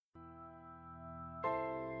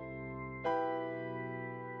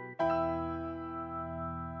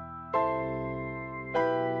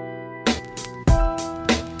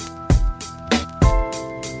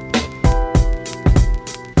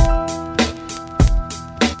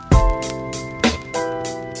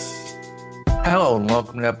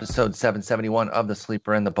welcome to episode 771 of The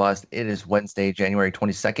Sleeper and the Bust. It is Wednesday, January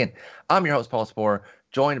 22nd. I'm your host, Paul Sporer,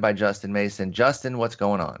 joined by Justin Mason. Justin, what's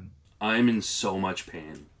going on? I'm in so much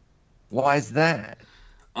pain. Why is that?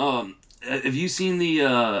 Have you seen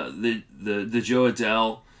the Joe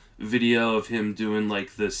Adele video of him doing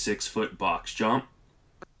like the 6-foot box jump?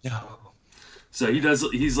 No. So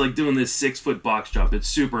he's like doing this 6-foot box jump. It's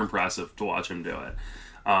super impressive to watch him do it.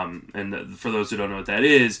 For those who don't know what that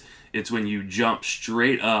is, it's when you jump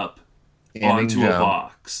straight up onto a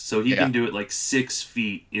box. So he can do it like 6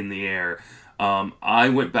 feet in the air. I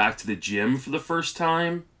went back to the gym for the first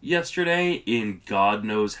time yesterday in God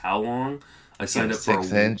knows how long. I signed up for a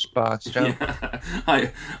 6-inch box jump.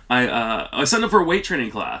 Yeah, I signed up for a weight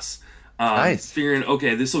training class. Nice. Figuring,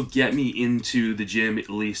 okay, this will get me into the gym at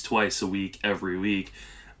least twice a week, every week.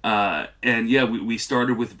 And yeah, we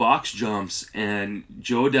started with box jumps, and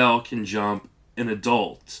Joe Adele can jump an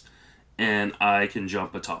adult, and I can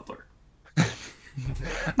jump a toddler.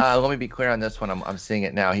 Let me be clear on this one. I'm seeing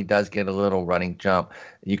it now. He does get a little running jump.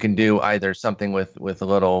 You can do either something with a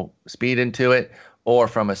little speed into it, or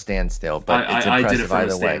from a standstill. But it's impressive I did it from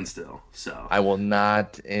either a standstill. way. So I will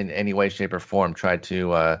not in any way, shape, or form try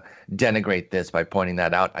to denigrate this by pointing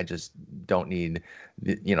that out. I just don't need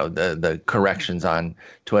the corrections on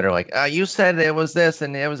Twitter. Like you said it was this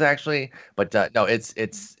and it was actually, but no, it's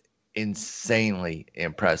insanely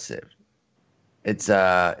impressive. It's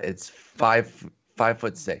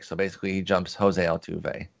 5'6", so basically he jumps Jose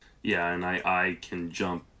Altuve. Yeah, and I can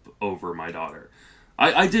jump over my daughter.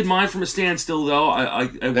 I did mine from a standstill though. I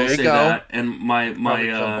will say that. And my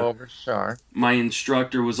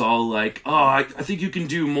instructor was all like, "Oh, I think you can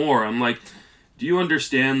do more." I'm like, "Do you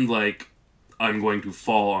understand? Like, I'm going to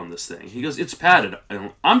fall on this thing." He goes, "It's padded."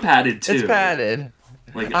 I'm padded too. It's padded.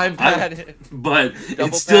 Like I'm padded. But Double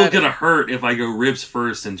it's still padded. gonna hurt if I go ribs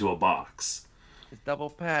first into a box. It's double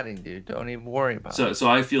padding, dude. Don't even worry about it. So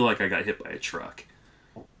I feel like I got hit by a truck.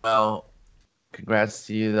 Well, congrats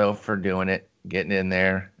to you though for doing it, getting in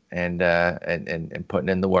there, and putting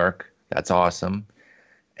in the work. That's awesome.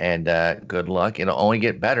 And good luck. It'll only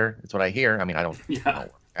get better. That's what I hear. I mean, I don't Yeah.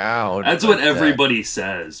 work out. That's what everybody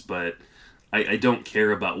says, but I don't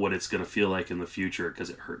care about what it's going to feel like in the future because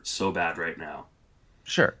it hurts so bad right now.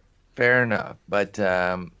 Sure. Fair enough. But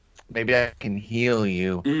maybe I can heal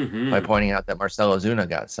you by pointing out that Marcell Ozuna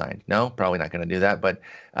got signed. No, probably not going to do that. But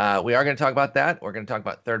we are going to talk about that. We're going to talk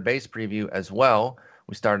about third base preview as well.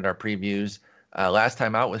 We started our previews last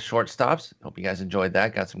time out with shortstops. Hope you guys enjoyed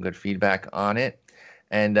that. Got some good feedback on it.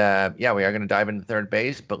 And yeah, we are going to dive into third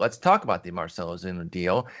base, but let's talk about the Marcell Ozuna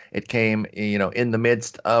deal. It came, in the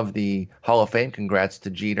midst of the Hall of Fame. Congrats to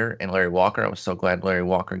Jeter and Larry Walker. I was so glad Larry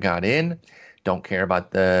Walker got in. Don't care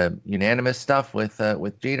about the unanimous stuff with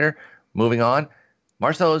Jeter. Moving on,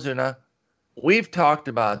 Marcell Ozuna. We've talked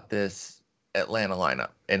about this Atlanta lineup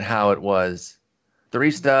and how it was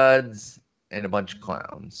 3 studs and a bunch of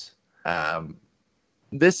clowns.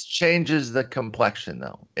 This changes the complexion,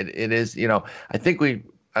 though. It is, I think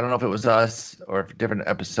I don't know if it was us or a different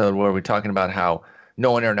episode where we're talking about how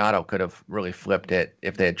Nolan Arenado could have really flipped it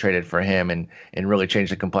if they had traded for him and really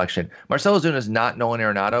changed the complexion. Marcell Ozuna is not Nolan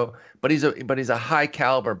Arenado, but he's a high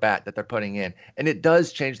caliber bat that they're putting in, and it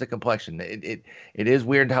does change the complexion. It is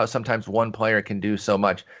weird how sometimes one player can do so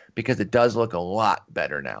much because it does look a lot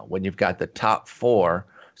better now when you've got the top 4.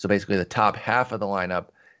 So basically, the top half of the lineup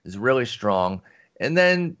is really strong. And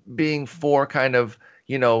then being 4 kind of,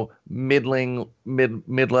 mid-level,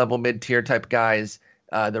 mid-tier type guys,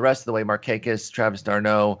 the rest of the way, Markakis, Travis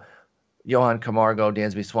d'Arnaud, Johan Camargo,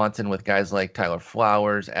 Dansby Swanson, with guys like Tyler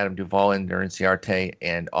Flowers, Adam Duvall, Endurance Ciarte,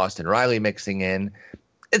 and Austin Riley mixing in.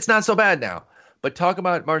 It's not so bad now. But talk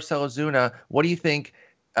about Marcell Ozuna. What do you think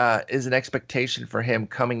is an expectation for him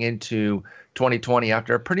coming into 2020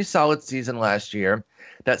 after a pretty solid season last year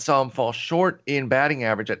that saw him fall short in batting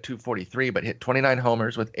average at 243, but hit 29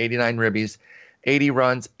 homers with 89 ribbies, 80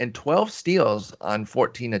 runs, and 12 steals on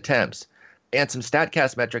 14 attempts, and some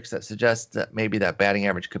StatCast metrics that suggest that maybe that batting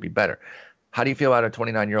average could be better. How do you feel about a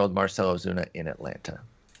 29-year-old Marcell Ozuna in Atlanta?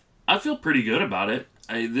 I feel pretty good about it.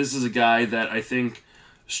 This is a guy that I think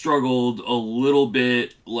struggled a little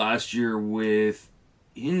bit last year with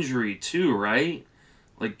injury too, right?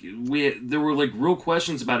 Like there were like real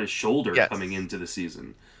questions about his shoulder coming into the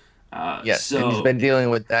season. Yes, so, and he's been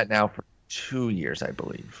dealing with that now for 2 years, I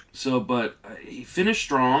believe. So, but he finished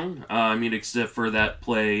strong. Except for that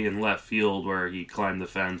play in left field where he climbed the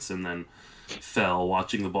fence and then fell,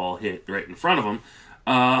 watching the ball hit right in front of him.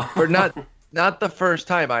 For not the first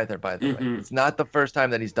time either, by the way. It's not the first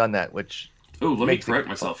time that he's done that. Which let me correct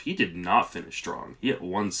myself. He did not finish strong. He hit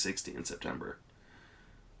 160 in September.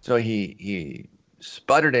 So he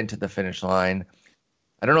sputtered into the finish line.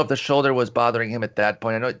 I don't know if the shoulder was bothering him at that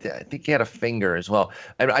point. I think he had a finger as well.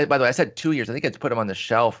 By the way, I said 2 years. I think it's put him on the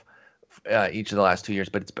shelf each of the last 2 years,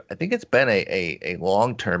 but I think it's been a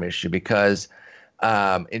long-term issue because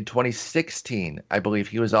in 2016, I believe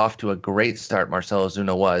he was off to a great start. Marcell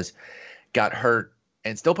Ozuna got hurt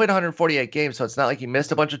and still played 148 games. So it's not like he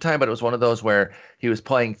missed a bunch of time, but it was one of those where he was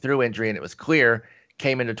playing through injury and it was clear.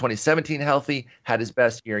 Came into 2017 healthy, had his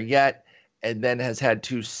best year yet, and then has had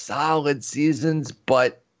 2 solid seasons,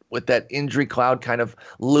 but with that injury cloud kind of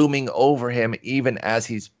looming over him, even as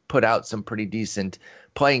he's put out some pretty decent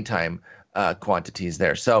playing time quantities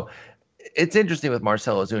there. So it's interesting with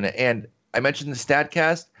Marcell Ozuna. And I mentioned the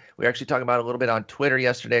StatCast. We were actually talking about it a little bit on Twitter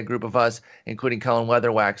yesterday, a group of us, including Colin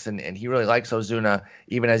Weatherwax, and he really likes Ozuna,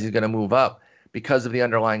 even as he's going to move up because of the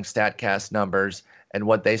underlying StatCast numbers and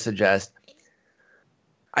what they suggest.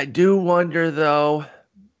 I do wonder, though,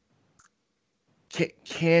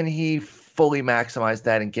 can he fully maximize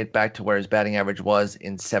that and get back to where his batting average was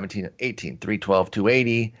in 17-18, 312,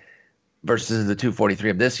 280 versus the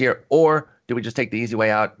 243 of this year? Or do we just take the easy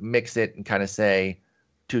way out, mix it, and kind of say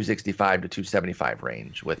 265 to 275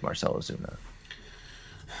 range with Marcell Ozuna?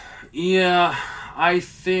 Yeah, I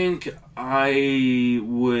think I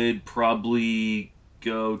would probably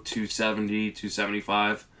go 270,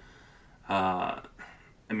 275.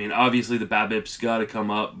 I mean, obviously the BABIP's got to come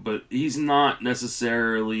up, but he's not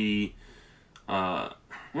necessarily. Well,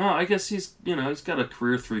 I guess he's got a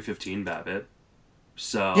career 315 BABIP,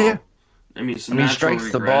 so yeah. I mean, he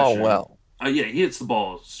strikes the ball well. Yeah, he hits the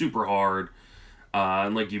ball super hard,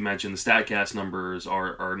 and like you mentioned, the StatCast numbers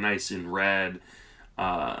are nice in red.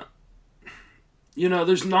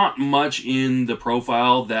 There's not much in the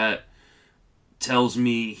profile that tells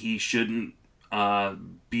me he shouldn't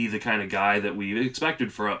be the kind of guy that we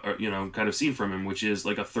expected for, kind of seen from him, which is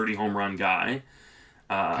like a 30 home run guy.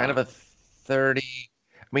 Kind of a 30. I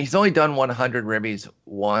mean, he's only done 100 ribbies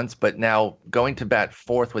once, but now going to bat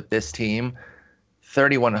fourth with this team,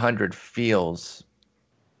 3,100 feels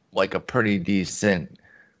like a pretty decent,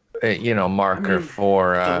 marker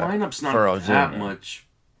for the lineup's not that much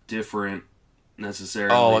different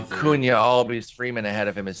necessarily. Oh, Acuna, Albies, Freeman ahead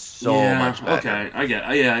of him is so much better. Okay, I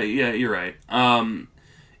get. Yeah, you're right.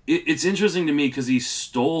 It's interesting to me because he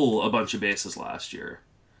stole a bunch of bases last year.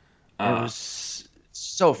 It was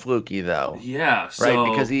so fluky, though. Yeah, right,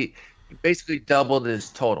 because he basically doubled his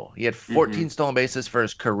total. He had 14 stolen bases for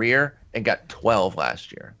his career and got 12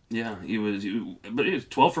 last year. Yeah, he was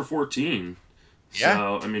 12 for 14. Yeah,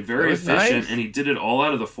 so I mean, very efficient, nice. And he did it all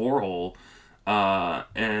out of the 4-hole.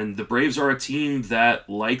 And the Braves are a team that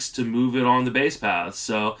likes to move it on the base paths.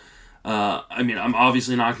 So, I mean, I'm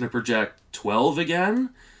obviously not going to project 12 again,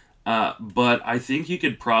 but I think you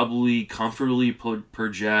could probably comfortably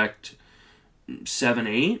project 7,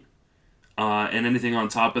 8, and anything on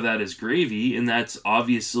top of that is gravy. And that's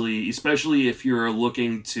obviously, especially if you're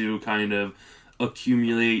looking to kind of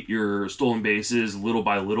accumulate your stolen bases little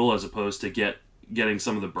by little, as opposed to getting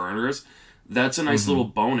some of the burners. That's a nice little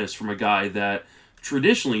bonus from a guy that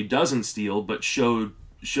traditionally doesn't steal, but showed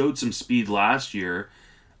some speed last year.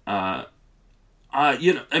 I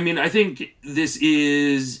mean, I think this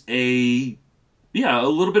is a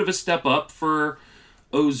little bit of a step up for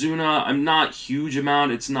Ozuna. I'm not huge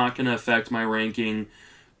amount. It's not going to affect my ranking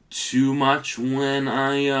too much when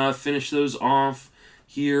I finish those off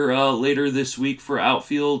here later this week for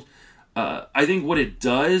outfield. I think what it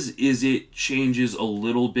does is it changes a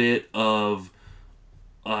little bit of,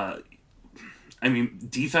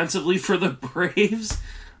 defensively for the Braves.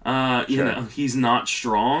 Sure. He's not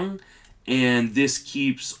strong, and this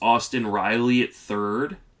keeps Austin Riley at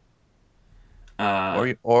third.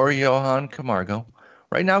 Or Johan Camargo.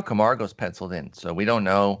 Right now, Camargo's penciled in, so we don't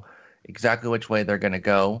know exactly which way they're going to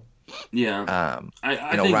go. Yeah,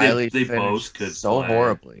 I think Riley they both could so play.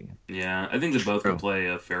 Horribly. Yeah, I think they both could play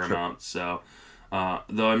a fair amount. So,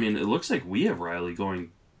 though, I mean, it looks like we have Riley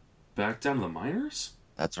going back down to the minors.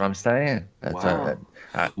 That's what I'm saying. Wow.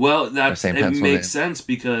 It makes sense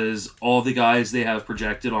because all the guys they have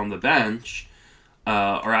projected on the bench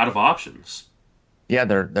are out of options. Yeah,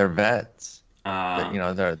 they're vets.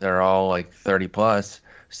 They're all like 30 plus.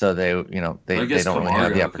 So they don't really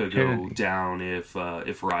have the opportunity. Could go down if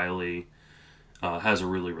Riley has a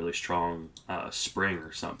really, really strong spring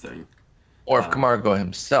or something. Or if Camargo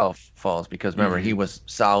himself falls, because remember he was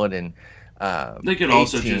solid in. They could 18.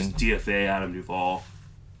 also just DFA Adam Duvall,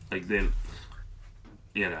 like they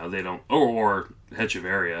don't, or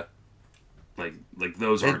Hechavarria, like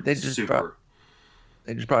those aren't super.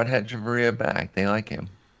 They just brought Hechavarria back. They like him.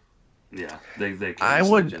 Yeah, they. I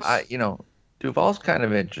would, Duvall's kind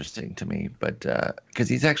of interesting to me, but because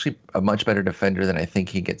he's actually a much better defender than I think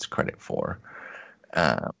he gets credit for.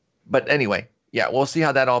 But anyway, yeah, we'll see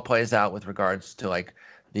how that all plays out with regards to like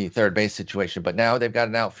the third base situation. But now they've got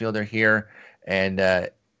an outfielder here, and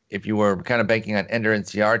if you were kind of banking on Ender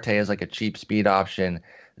Inciarte as like a cheap speed option,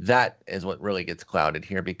 that is what really gets clouded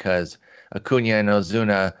here because Acuna and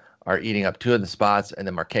Ozuna are eating up two of the spots, and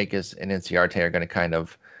then Markakis and Inciarte are going to kind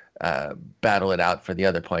of battle it out for the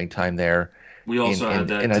other playing time there. We also had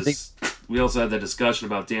that discussion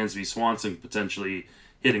about Dansby Swanson potentially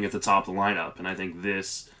hitting at the top of the lineup, and I think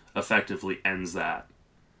this effectively ends that.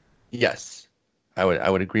 Yes, I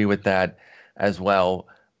would agree with that as well.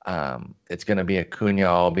 It's going to be Acuna,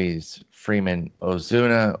 Albies, Freeman,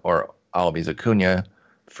 Ozuna, or Albies, Acuna,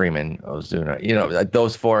 Freeman, Ozuna. You know,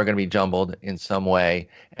 those four are going to be jumbled in some way,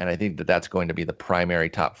 and I think that that's going to be the primary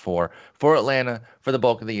top four for Atlanta for the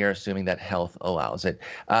bulk of the year, assuming that health allows it.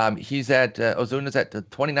 Ozuna's at the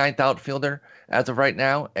 29th outfielder as of right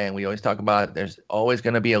now, and we always talk about there's always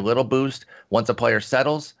going to be a little boost once a player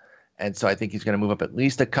settles, and so I think he's going to move up at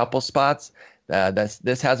least a couple spots.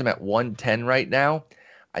 This has him at 110 right now.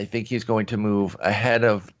 I think he's going to move ahead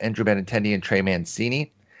of Andrew Benintendi and Trey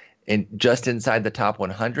Mancini, just inside the top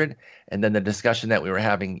 100. And then the discussion that we were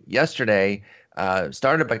having yesterday,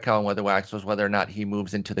 started by Colin Weatherwax, was whether or not he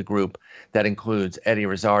moves into the group that includes Eddie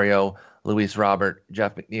Rosario, Luis Robert,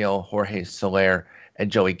 Jeff McNeil, Jorge Soler, and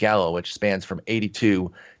Joey Gallo, which spans from 82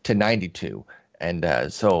 to 92. And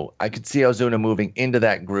so I could see Ozuna moving into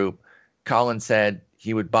that group. Colin said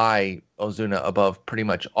he would buy Ozuna above pretty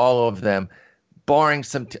much all of them, barring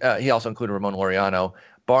some he also included Ramon Laureano,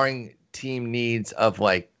 barring team needs of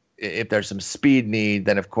like, if there's some speed need,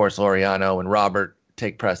 then of course Laureano and Robert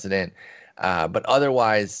take precedent. But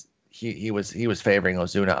otherwise, he was favoring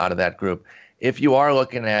Ozuna out of that group. If you are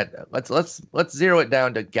looking at let's zero it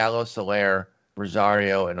down to Gallo, Soler,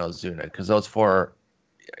 Rosario, and Ozuna, because those four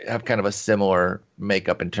have kind of a similar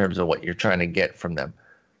makeup in terms of what you're trying to get from them.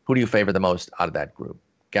 Who do you favor the most out of that group?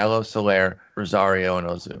 Gallo, Soler, Rosario, and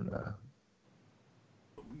Ozuna.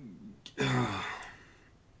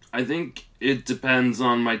 I think it depends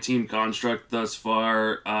on my team construct thus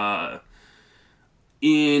far.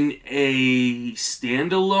 In a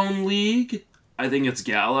standalone league, I think it's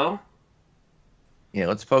Gallo. Yeah,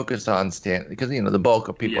 let's focus on because the bulk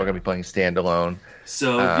of people are going to be playing standalone.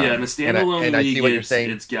 So in a standalone league,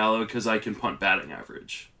 it's Gallo because I can punt batting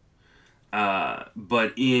average.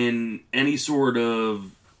 But in any sort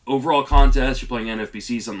of overall contest, you're playing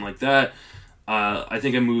NFBC, something like that. I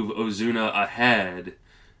think I move Ozuna ahead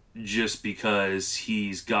just because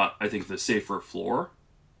he's got, I think, the safer floor.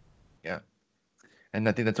 Yeah. And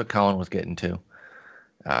I think that's what Colin was getting to.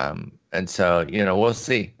 And so, we'll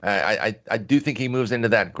see. I do think he moves into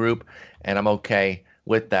that group, and I'm okay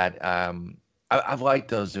with that. I've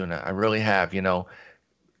liked Ozuna. I really have.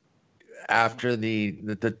 After the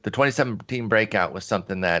 2017 breakout was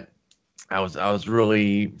something that I was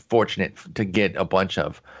really fortunate to get a bunch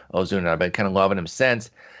of Ozuna. I've been kind of loving him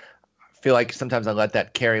since. I feel like sometimes I let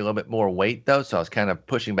that carry a little bit more weight, though, so I was kind of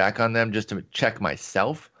pushing back on them just to check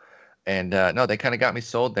myself. And no, they kind of got me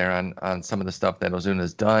sold there on some of the stuff that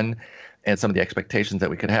Ozuna's done and some of the expectations that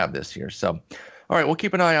we could have this year. So, all right, we'll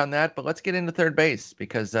keep an eye on that, but let's get into third base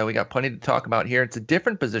because we got plenty to talk about here. It's a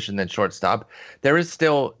different position than shortstop. There is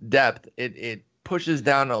still depth. It pushes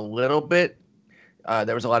down a little bit.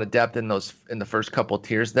 There was a lot of depth in the first couple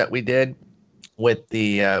tiers that we did with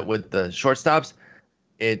the shortstops.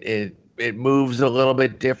 It moves a little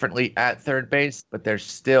bit differently at third base, but there's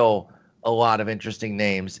still a lot of interesting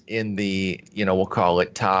names in the, we'll call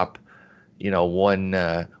it top,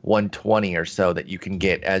 120 or so that you can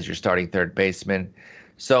get as your starting third baseman.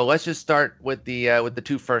 So let's just start with the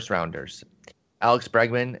two first rounders. Alex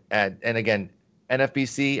Bregman and again,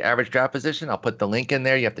 NFBC average draft position. I'll put the link in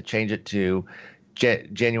there. You have to change it to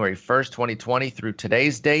January 1st, 2020 through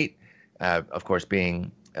today's date, of course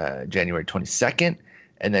being January 22nd,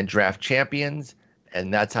 and then draft champions.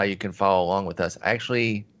 And that's how you can follow along with us. I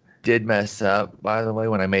actually did mess up, by the way,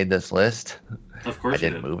 when I made this list. Of course, I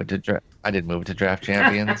didn't move it to draft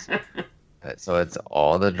champions. So it's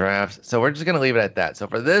all the drafts. So we're just gonna leave it at that. So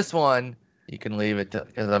for this one, you can leave it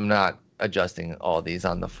because I'm not adjusting all these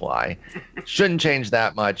on the fly. Shouldn't change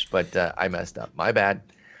that much, but I messed up. My bad.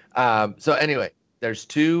 So anyway, there's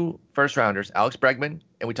two first rounders, Alex Bregman,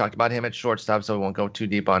 and we talked about him at shortstop, so we won't go too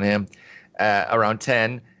deep on him. Around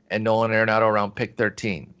 10, and Nolan Arenado around pick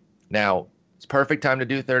 13. Now, it's perfect time to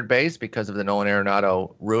do third base because of the Nolan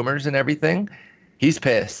Arenado rumors and everything. He's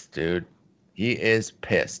pissed, dude. He is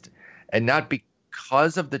pissed. And not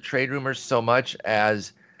because of the trade rumors so much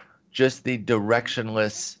as just the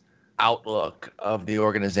directionless outlook of the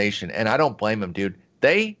organization. And I don't blame him, dude.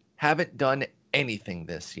 They haven't done anything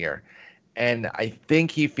this year. And I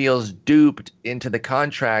think he feels duped into the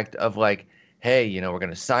contract of like, hey, we're going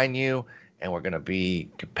to sign you and we're going to be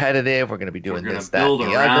competitive. We're going to be doing this, that, and the other.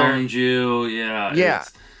 Build around you. Yeah. Yeah.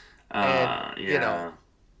 And,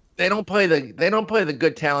 they don't play the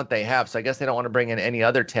good talent they have. So I guess they don't want to bring in any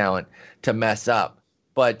other talent to mess up.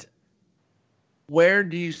 But where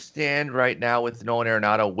do you stand right now with Nolan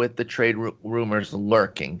Arenado with the trade rumors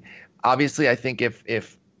lurking? Obviously, I think if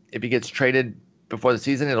he gets traded before the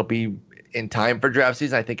season, it'll be in time for draft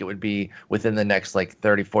season. I think it would be within the next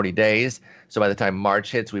 30, 40 days. So by the time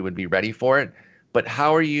March hits, we would be ready for it. But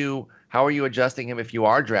how are you adjusting him if you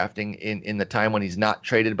are drafting in the time when he's not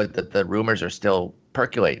traded, but the rumors are still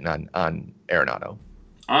percolating on Arenado?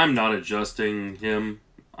 I'm not adjusting him.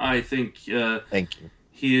 I think Thank you.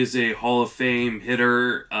 He is a Hall of Fame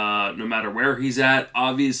hitter, no matter where he's at.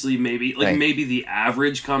 Obviously, maybe the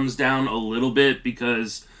average comes down a little bit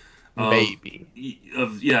because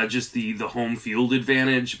just the home field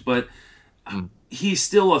advantage, but he's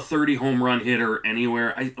still a 30 home run hitter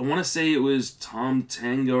anywhere. I want to say it was Tom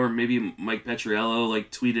Tango or maybe Mike Petriello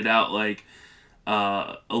tweeted out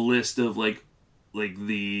a list of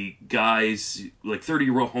the guys 30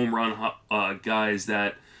 home run guys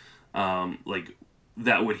that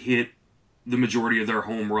that would hit the majority of their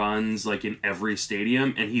home runs in every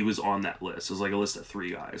stadium, and he was on that list. It was a list of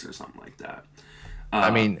 3 guys or something like that.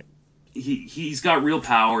 He's got real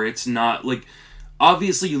power. It's not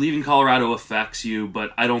obviously leaving Colorado affects you,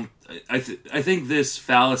 but I think this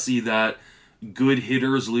fallacy that good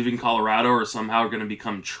hitters leaving Colorado are somehow going to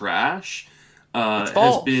become trash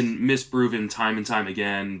has been misproven time and time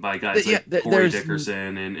again by guys Corey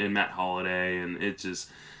Dickerson and Matt Holliday, and it just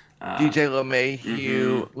DJ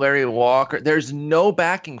LeMahieu, Larry Walker. There's no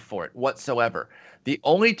backing for it whatsoever. The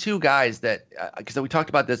only 2 guys that, because we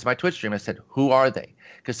talked about this in my Twitch stream, I said, who are they?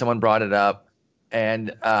 Because someone brought it up,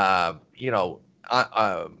 and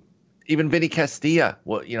even Vinny Castilla.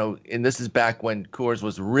 Well, and this is back when Coors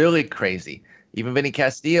was really crazy. Even Vinny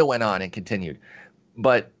Castilla went on and continued,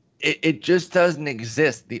 but it just doesn't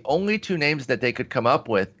exist. The only 2 names that they could come up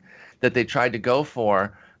with that they tried to go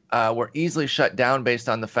for were easily shut down based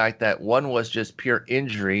on the fact that one was just pure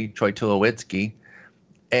injury, Troy Tulowitzki,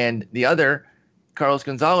 and the other, Carlos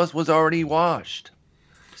Gonzalez, was already washed.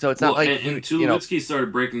 So it's not and Tulowitzki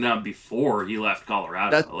started breaking down before he left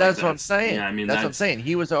Colorado. That's what I'm saying. Yeah, that's what I'm saying.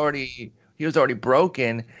 He was already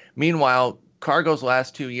broken. Meanwhile, Cargo's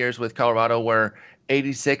last 2 years with Colorado were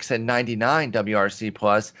 86 and 99 WRC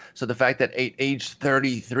plus. So the fact that at age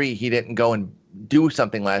 33 he didn't go and do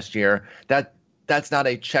something last year, that's not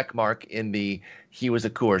a check mark in the he was a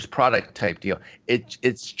Coors product type deal.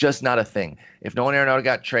 It's just not a thing. If Nolan Arenado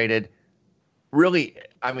got traded, really,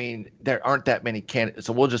 there aren't that many candidates.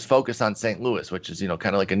 So we'll just focus on St. Louis, which is, kind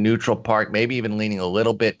of like a neutral park, maybe even leaning a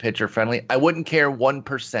little bit pitcher friendly. I wouldn't care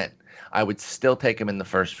 1%. I would still take him in the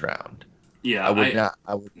first round. Yeah, I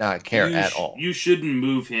would not care at all. You shouldn't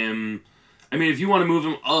move him. If you want to move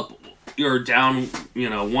him up or down,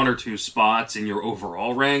 1 or 2 spots in your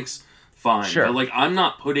overall ranks, fine. Sure. But I'm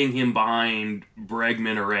not putting him behind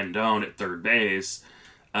Bregman or Rendon at third base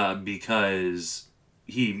because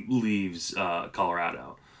he leaves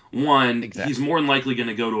Colorado. One, He's more than likely going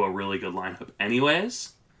to go to a really good lineup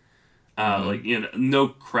anyways. No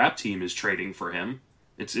crap team is trading for him.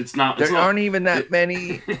 It's not. There aren't even that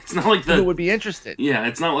many. It's not like who would be interested. Yeah,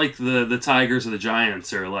 it's not like the Tigers or the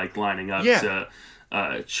Giants are lining up to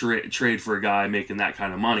trade for a guy making that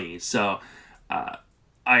kind of money. So, I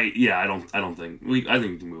don't think I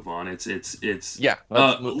think we can move on.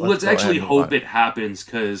 Let's actually hope it happens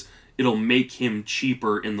because it'll make him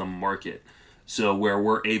cheaper in the market. So where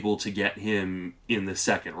we're able to get him in the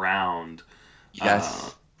second round.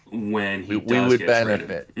 Yes. When we would get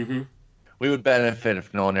benefit. Mm-hmm. We would benefit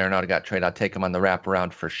if Nolan Arenado got traded. I'll take him on the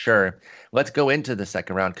wraparound for sure. Let's go into the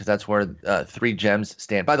second round because that's where 3 gems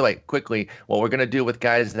stand. By the way, quickly, what we're going to do with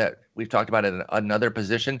guys that we've talked about at another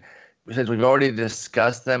position, since we've already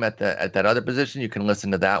discussed them at that other position, you can listen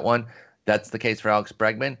to that one. That's the case for Alex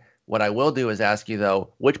Bregman. What I will do is ask you, though,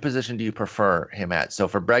 which position do you prefer him at? So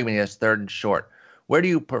for Bregman, he has third and short. Where do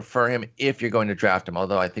you prefer him if you're going to draft him?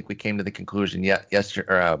 Although I think we came to the conclusion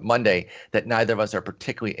Monday that neither of us are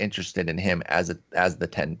particularly interested in him as the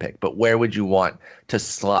 10 pick. But where would you want to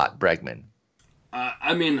slot Bregman?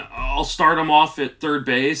 I'll start him off at third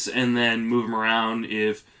base and then move him around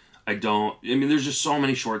if I don't. There's just so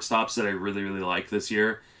many shortstops that I really, really like this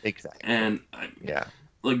year. Exactly. And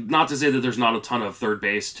not to say that there's not a ton of third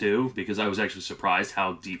base too, because I was actually surprised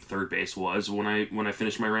how deep third base was when I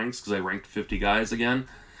finished my ranks because I ranked 50 guys again.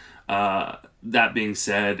 That being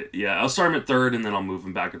said, yeah, I'll start him at third and then I'll move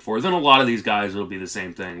him back and forth. Then a lot of these guys will be the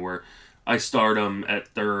same thing where I start them at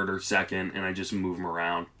third or second and I just move them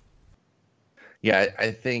around. Yeah,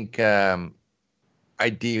 I think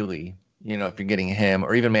ideally, if you're getting him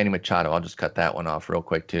or even Manny Machado, I'll just cut that one off real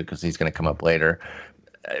quick too because he's going to come up later.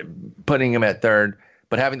 Putting him at third,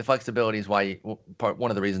 but having the flexibility is one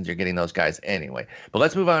of the reasons you're getting those guys anyway. But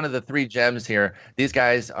let's move on to the three gems here. These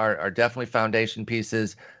guys are definitely foundation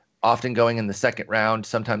pieces, often going in the second round,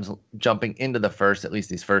 sometimes jumping into the first, at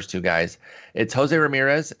least these first two guys. It's Jose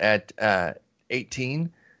Ramirez at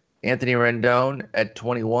 18, Anthony Rendon at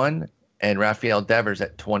 21, and Rafael Devers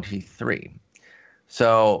at 23.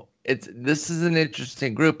 So this is an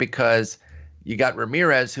interesting group because you got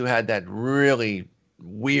Ramirez, who had that really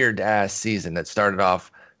weird ass season that started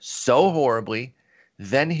off so horribly.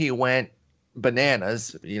 Then he went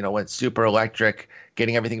bananas, went super electric,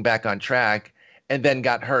 getting everything back on track, and then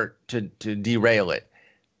got hurt to derail it.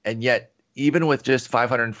 And yet, even with just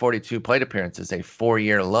 542 plate appearances, a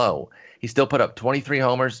 4-year low, he still put up 23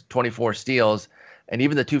 homers, 24 steals, and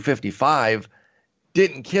even the 255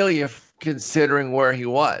 didn't kill you considering where he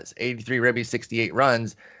was. 83 ribbies, 68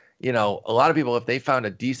 runs. A lot of people, if they found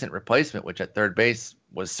a decent replacement, which at third base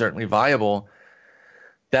was certainly viable,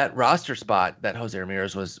 that roster spot that Jose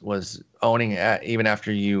Ramirez was owning even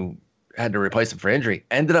after you had to replace him for injury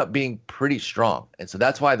ended up being pretty strong. And so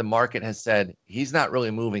that's why the market has said he's not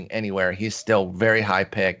really moving anywhere. He's still very high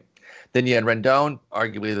pick. Then you had Rendon,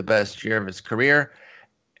 arguably the best year of his career,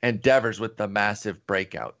 and Devers with the massive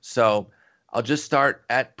breakout. So I'll just start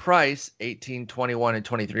at price, 18, 21, and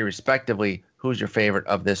 23 respectively. Who's your favorite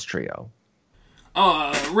of this trio?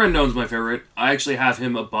 Rendon's my favorite. I actually have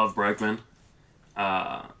him above Bregman.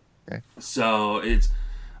 Okay. So it's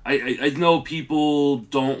I know people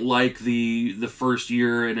don't like the first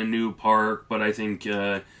year in a new park, but I think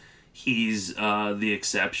he's the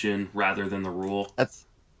exception rather than the rule.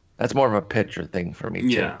 That's more of a pitcher thing for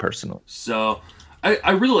me too, personally. So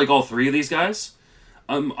I really like all three of these guys.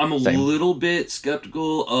 I'm a little bit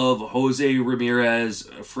skeptical of Jose Ramirez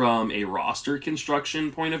from a roster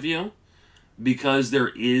construction point of view because there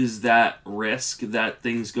is that risk that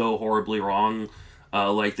things go horribly wrong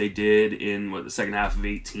like they did in the second half of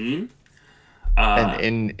 18.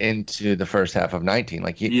 And into the first half of 19.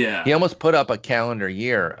 Like he almost put up a calendar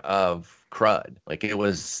year of crud. Like it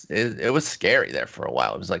was scary there for a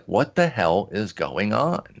while. It was like, what the hell is going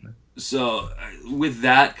on? So with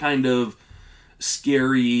that kind of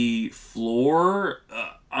scary floor,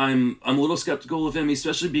 I'm a little skeptical of him,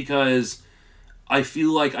 especially because I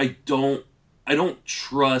feel like I don't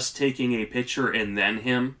trust taking a pitcher and then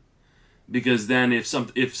him, because then if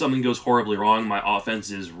something goes horribly wrong, my offense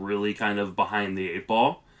is really kind of behind the eight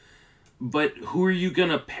ball. But who are you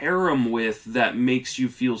gonna pair him with that makes you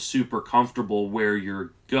feel super comfortable where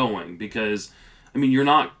you're going? Because I mean,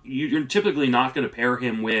 you're typically not gonna pair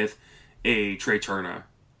him with a Trey Turner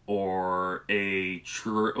or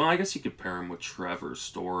I guess you could pair him with Trevor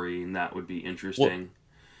Story, and that would be interesting.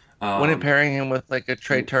 Wouldn't pairing him with like a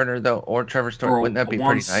Trey Turner though, or Trevor Story, wouldn't that be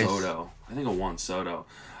pretty nice? Soto. I think a Juan Soto.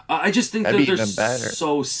 I just think That'd that they're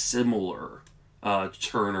so similar,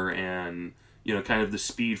 Turner and kind of the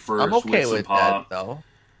speed first. I'm okay with pop. that though.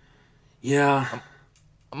 Yeah,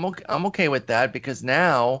 I'm okay with that because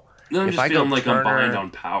now I'm just feeling like Turner, I'm behind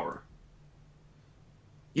on power.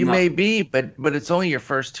 You may be, but it's only your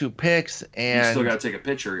first two picks, and you still got to take a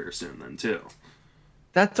pitcher here soon, then too.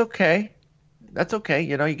 That's okay. That's okay.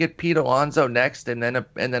 You get Pete Alonso next, and then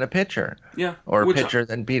a pitcher. Yeah, or a pitcher,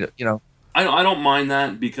 then Pete. I don't mind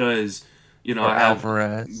that because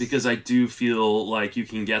Alvarez, because I do feel like you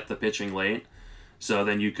can get the pitching late, so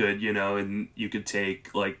then you could and you could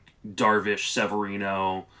take like Darvish,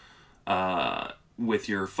 Severino, with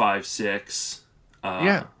your 5-6.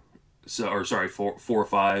 So, or sorry,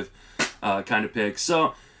 4-5 kind of pick.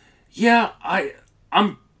 So, yeah,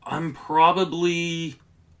 I'm probably,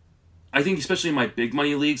 I think especially in my big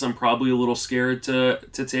money leagues, I'm probably a little scared to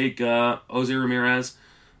take Jose Ramirez.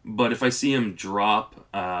 But if I see him drop,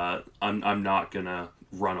 I'm not gonna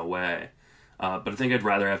run away. But I think I'd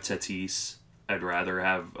rather have Tatis. I'd rather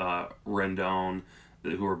have Rendon,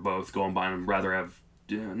 who are both going by. I'd rather have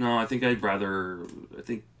I think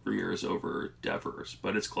Ramirez over Devers,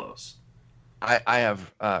 but it's close. I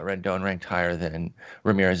have Rendon ranked higher than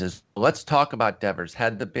Ramirez's. Let's talk about Devers.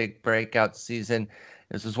 Had the big breakout season.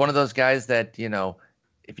 This was one of those guys that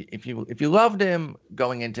if you loved him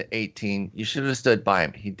going into 18, you should have stood by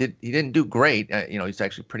him. He didn't do great. He's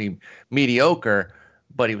actually pretty mediocre,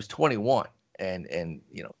 but he was 21, and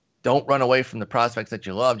don't run away from the prospects that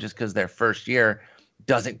you love just because their first year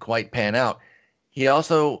doesn't quite pan out. he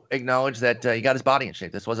also acknowledged that he got his body in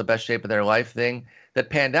shape. This was the best shape of their life thing that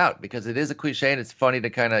panned out, because it is a cliche and it's funny to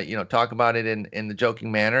kind of, talk about it in the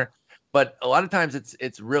joking manner. But a lot of times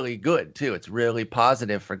it's really good too. It's really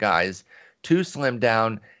positive for guys to slim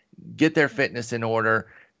down, get their fitness in order.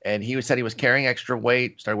 And he said he was carrying extra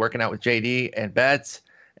weight, started working out with JD and Betts,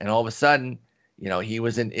 and all of a sudden, he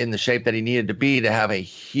was in the shape that he needed to be to have a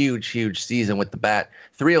huge, huge season with the bat.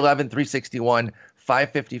 311, 361,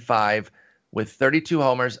 555 with 32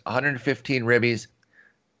 homers, 115 ribbies,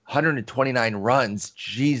 129 runs,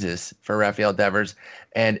 Jesus, for Rafael Devers,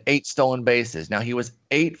 and 8 stolen bases. Now, he was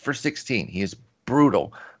 8 for 16. He is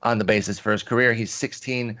brutal on the bases for his career. He's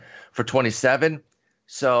 16 for 27.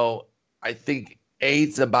 So I think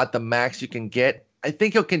 8's about the max you can get. I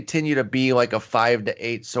think he'll continue to be like a 5 to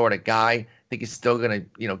 8 sort of guy. I think he's still going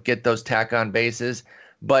to, get those tack on bases.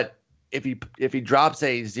 But if he drops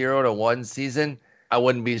a 0 to 1 season, I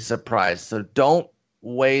wouldn't be surprised. So don't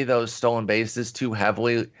weigh those stolen bases too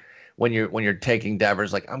heavily when you're taking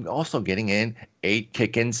Devers. Like, I'm also getting in 8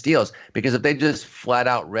 kick-in steals, because if they just flat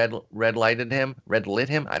out red lit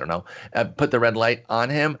him, I don't know, put the red light on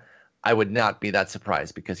him, I would not be that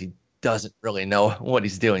surprised, because he doesn't really know what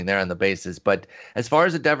he's doing there on the bases. But as far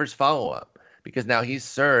as the Devers follow-up, because now he's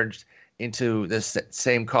surged into this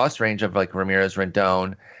same cost range of like Ramirez,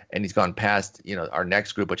 Rendon, and he's gone past, our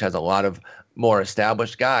next group, which has a lot of more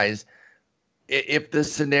established guys. If the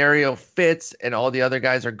scenario fits and all the other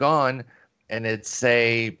guys are gone, and it's,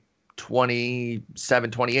 say,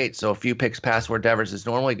 27, 28, so a few picks past where Devers is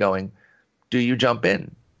normally going, do you jump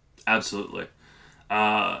in? Absolutely.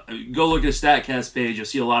 Go look at the StatCast page. You'll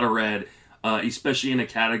see a lot of red, especially in a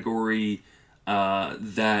category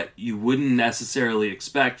that you wouldn't necessarily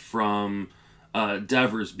expect from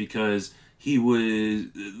Devers, because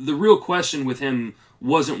the real question with him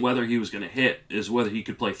wasn't whether he was going to hit, is whether he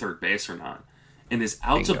could play third base or not. And his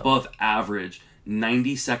outs above average,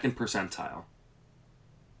 92nd percentile.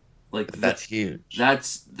 Like, that's huge.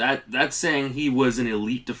 That's saying he was an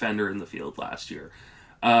elite defender in the field last year.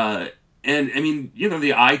 And I mean,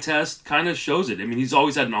 the eye test kind of shows it. I mean, he's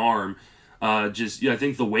always had an arm. I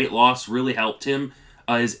think the weight loss really helped him.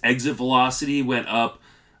 His exit velocity went up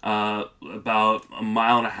about 1.5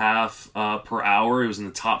 miles per hour. It was in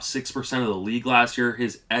the top 6% of the league last year.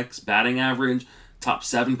 His batting average, top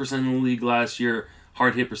 7% of the league last year.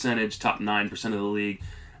 Hard hit percentage, top 9% of the league.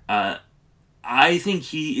 I think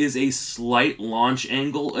he is a slight launch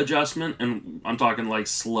angle adjustment, and I'm talking like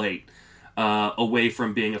slight, away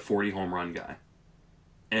from being a 40 home run guy.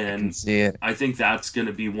 And I can see it. I think that's going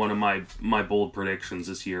to be one of my bold predictions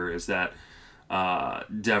this year, is that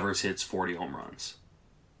Devers hits 40 home runs.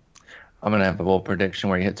 I'm going to have a bold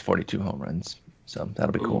prediction where he hits 42 home runs. So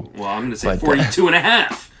that'll be cool. Well, I'm going to say 42 and a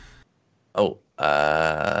half.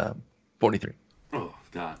 43. Oh,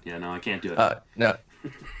 God. Yeah, no, I can't do it. No.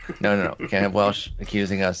 No. Can't have Welsh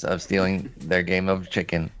accusing us of stealing their game of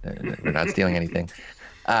chicken. We're not stealing anything.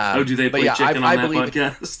 Do they play chicken on that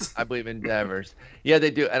podcast? I believe in Devers. Yeah,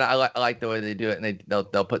 they do, and I like the way they do it. And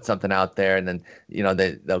they'll put something out there, and then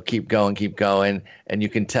they'll keep going, and you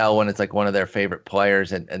can tell when it's like one of their favorite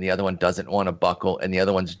players, and the other one doesn't want to buckle, and the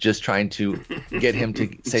other one's just trying to get him to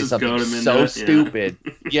say something so stupid.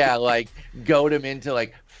 Yeah, like goad him into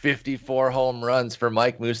like 54 home runs for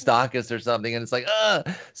Mike Moustakas or something, and it's like,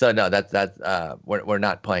 So no, that's we're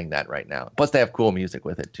not playing that right now. Plus, they have cool music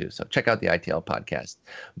with it too. So check out the ITL podcast.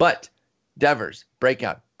 But Devers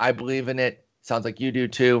breakout, I believe in it. Sounds like you do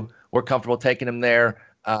too. We're comfortable taking him there,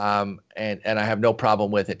 and I have no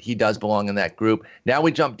problem with it. He does belong in that group. Now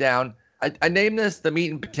we jump down. I named this the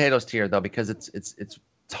meat and potatoes tier though, because it's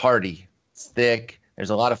hearty, it's thick.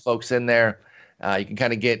 There's a lot of folks in there. You can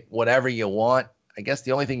kind of get whatever you want. I guess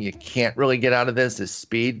the only thing you can't really get out of this is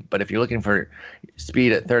speed. But if you're looking for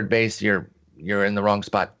speed at third base, you're in the wrong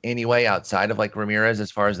spot anyway, outside of like Ramirez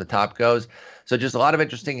as far as the top goes. So just a lot of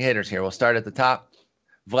interesting hitters here. We'll start at the top.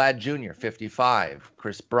 Vlad Jr., 55.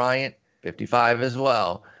 Chris Bryant, 55 as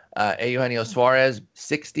well. Eugenio Suarez,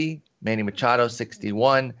 60. Manny Machado,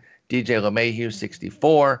 61. DJ LeMahieu,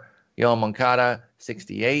 64. Yoel Moncada,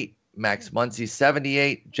 68. Max Muncy,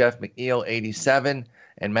 78. Jeff McNeil, 87.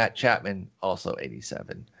 And Matt Chapman, also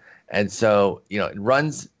 87. And so, it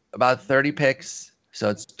runs about 30 picks.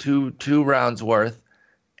 So it's two rounds worth.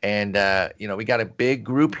 And, we got a big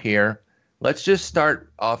group here. Let's just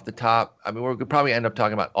start off the top. I mean, we're going to probably end up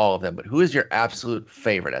talking about all of them, but who is your absolute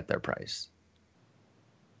favorite at their price?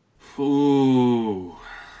 Ooh.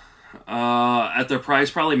 At their price,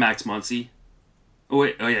 probably Max Muncy. Oh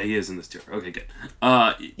yeah, he is in this tier. Okay, good.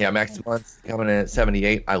 Yeah, Max Muncy coming in at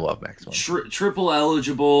 78. I love Max Muncy. Triple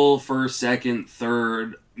eligible, first, second,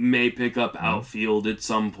 third. may pick up outfield at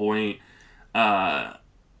some point.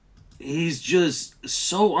 He's just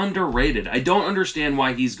so underrated. I don't understand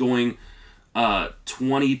why he's going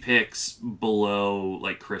 20 picks below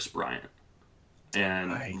like Chris Bryant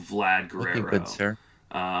and Vlad Guerrero. Good, sir.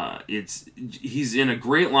 He's in a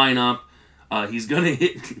great lineup. He's gonna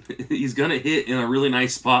hit. He's gonna hit in a really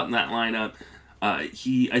nice spot in that lineup.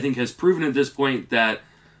 He, I think, has proven at this point that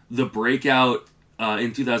the breakout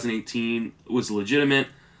in 2018 was legitimate.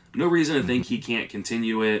 No reason to think he can't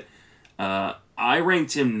continue it. I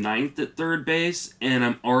ranked him 9th at third base, and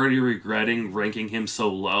I'm already regretting ranking him so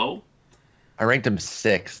low. I ranked him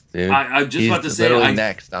 6th, dude. I'm just about to say,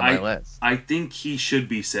 next on my list. I think he should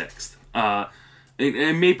be 6th. I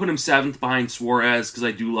may put him 7th behind Suarez, because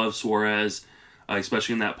I do love Suarez,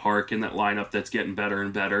 especially in that park, in that lineup that's getting better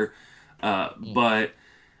and better. But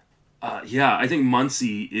I think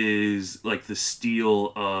Muncy is like the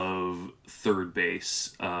steal of third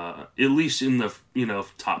base, at least in the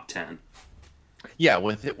top 10. Yeah,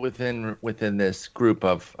 within this group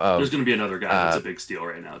of there's going to be another guy that's a big steal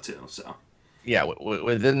right now too. So yeah,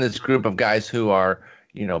 within this group of guys who are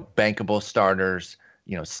bankable starters,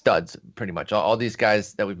 studs, pretty much. All these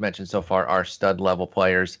guys that we've mentioned so far are stud level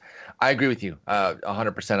players. I agree with you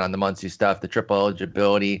 100% on the Muncy stuff. The triple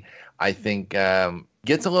eligibility, I think,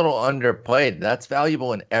 gets a little underplayed. That's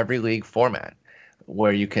valuable in every league format,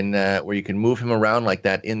 where you can move him around like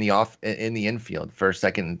that in the infield, first,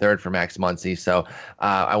 second, and third for Max Muncy. So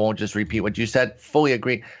I won't just repeat what you said. Fully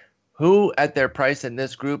agree. Who at their price in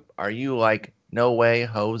this group are you like, no way,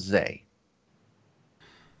 Jose?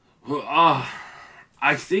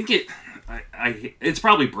 I think it's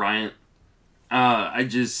probably Bryant.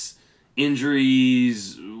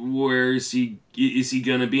 Injuries. Where is he? Is he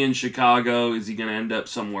gonna be in Chicago? Is he gonna end up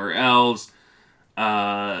somewhere else?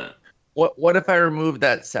 What if I remove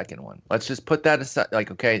that second one? Let's just put that aside. Like,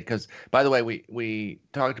 okay, because by the way, we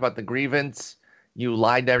talked about the grievance. You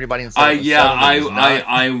lied to everybody and said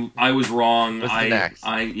I was wrong. Next?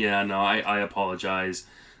 I apologize.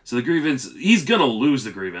 So the grievance, he's gonna lose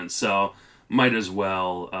the grievance, so might as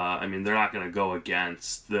well. They're not gonna go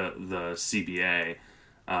against the CBA.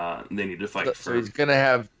 They need to fight So he's gonna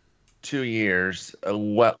have 2 years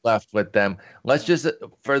left with them. Let's just,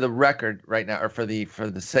 for the record right now, or for the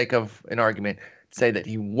sake of an argument, say that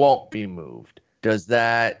he won't be moved. Does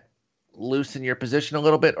that loosen your position a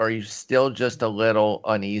little bit, or are you still just a little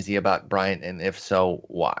uneasy about Bryant? And if so,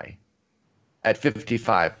 why? At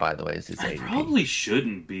 55, by the way, is his ADP. I probably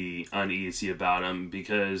shouldn't be uneasy about him,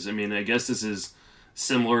 because I guess this is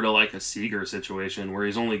similar to like a Seager situation where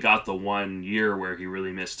he's only got the 1 year where he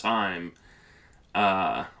really missed time.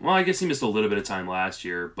 I guess he missed a little bit of time last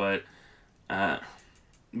year, but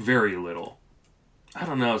very little. I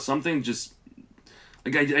don't know. Something just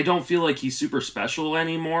like I don't feel like he's super special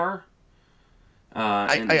anymore.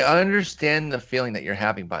 I understand the feeling that you're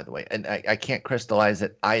having, by the way, and I can't crystallize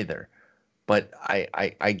it either. But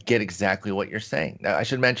I get exactly what you're saying. Now, I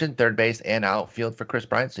should mention third base and outfield for Chris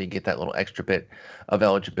Bryant, so you get that little extra bit of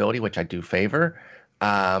eligibility, which I do favor.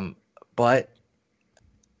 But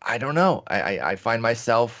I don't know. I find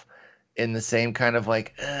myself in the same kind of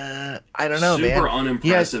like, I don't know, super man.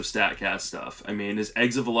 Unimpressive StatCast stuff. His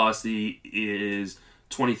exit velocity is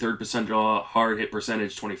 23rd percentile, hard hit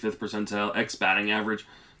percentage 25th percentile, X batting average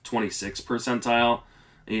 26th percentile.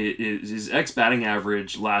 His X batting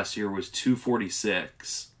average last year was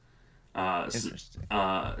 246. Interesting.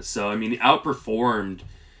 So he outperformed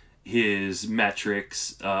his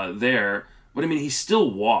metrics there. But he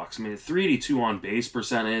still walks. 382 on base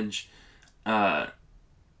percentage.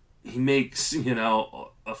 He makes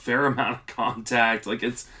a fair amount of contact.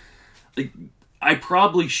 It's like I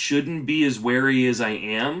probably shouldn't be as wary as I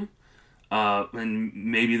am. And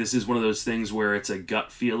maybe this is one of those things where it's a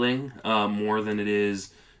gut feeling more than it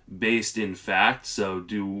is based in fact. So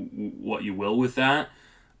do what you will with that.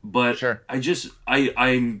 But sure.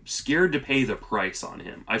 I'm scared to pay the price on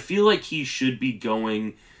him. I feel like he should be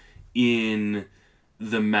going in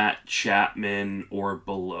the Matt Chapman or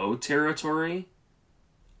below territory.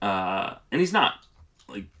 And he's not.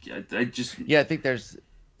 I think there's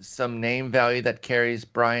some name value that carries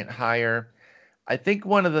Bryant higher. I think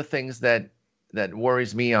one of the things that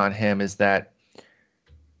worries me on him is that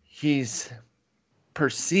he's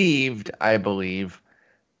perceived, I believe,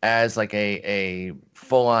 as like a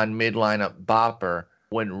full-on mid-lineup bopper,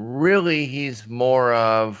 when really he's more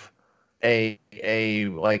of a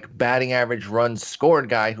like batting average runs scored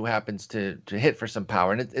guy who happens to hit for some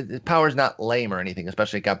power. And his power's not lame or anything,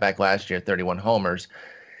 especially got back last year, 31 homers.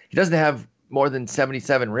 He doesn't have more than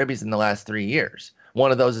 77 ribbies in the last 3 years.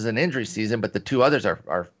 One of those is an injury season, but the two others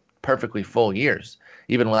are perfectly full years.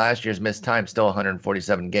 even last year's missed time, still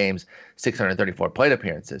 147 games, 634 plate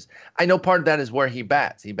appearances. I know part of that is where he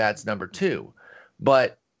bats. He bats number 2.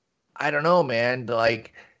 But I don't know, man.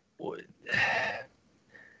 Like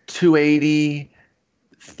 280,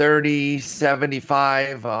 30,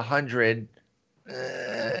 75, 100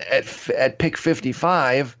 at pick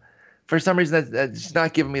 55. For some reason, that's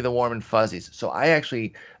not giving me the warm and fuzzies. So I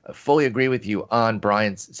actually fully agree with you on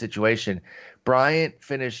Bryant's situation. Bryant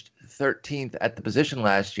finished 13th at the position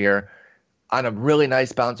last year on a really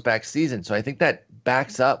nice bounce back season. So I think that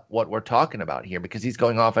backs up what we're talking about here, because he's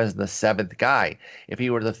going off as the 7th guy. If he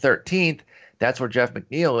were the 13th, that's where Jeff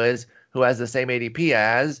McNeil is, who has the same ADP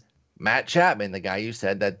as Matt Chapman, the guy you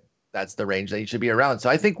said that's the range that he should be around. So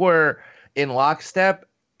I think we're in lockstep,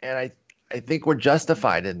 and I think we're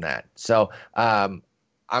justified in that. So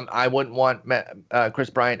I wouldn't want Chris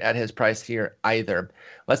Bryant at his price here either.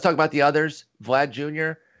 Let's talk about the others. Vlad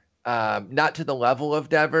Jr., not to the level of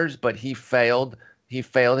Devers, but he failed. He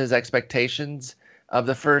failed his expectations of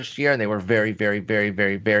the first year, and they were very, very, very,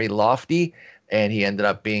 very, very lofty. And he ended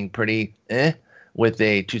up being pretty with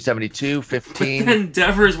a 272, 15. And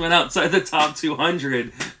Devers went outside the top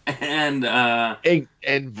 200, and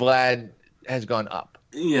Vlad has gone up.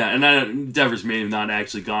 Yeah, and Devers may have not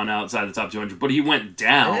actually gone outside the top 200, but he went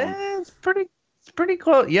down. It's pretty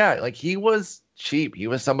close. Yeah, like he was cheap. He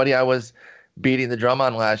was somebody I was beating the drum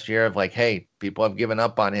on last year of like, hey, people have given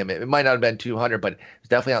up on him. It might not have been 200, but it's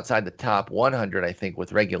definitely outside the top 100, I think,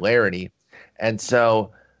 with regularity. And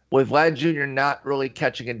so with Vlad Jr. not really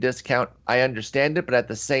catching a discount, I understand it, but at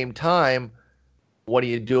the same time, what are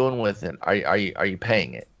you doing with it? Are you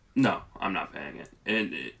paying it? No, I'm not paying it,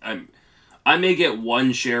 and I may get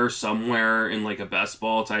one share somewhere in like a best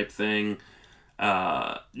ball type thing,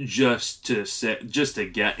 just to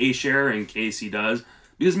get a share in case he does,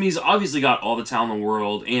 because he's obviously got all the talent in the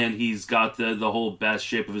world, and he's got the whole best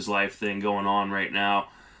shape of his life thing going on right now.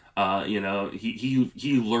 He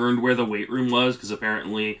learned where the weight room was, because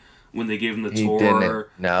apparently when they gave him the tour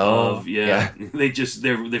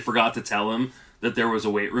they forgot to tell him that there was a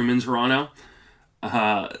weight room in Toronto.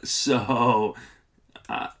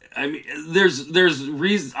 I mean, there's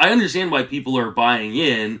reasons. I understand why people are buying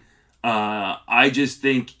in. I just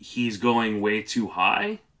think he's going way too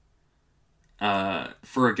high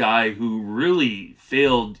for a guy who really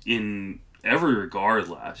failed in every regard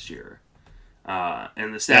last year.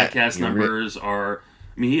 And the StatCast numbers are,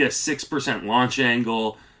 I mean, he has 6% launch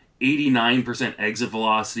angle, 89% exit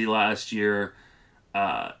velocity last year,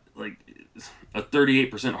 like a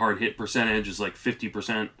 38% hard hit percentage is like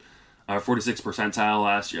 50%, 46th percentile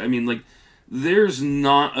last year. I mean, like, there's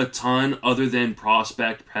not a ton other than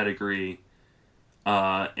prospect pedigree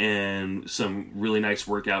and some really nice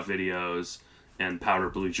workout videos and powder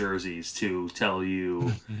blue jerseys to tell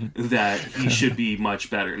you that he should be much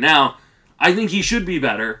better. Now, I think he should be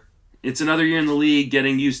better. It's another year in the league,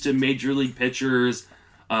 getting used to major league pitchers.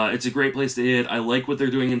 It's a great place to hit. I like what they're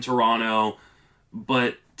doing in Toronto,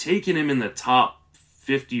 but taking him in the top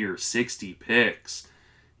 50 or 60 picks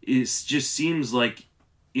just seems like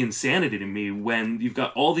insanity to me when you've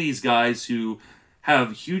got all these guys who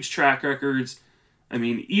have huge track records. I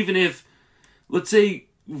mean, even if, let's say,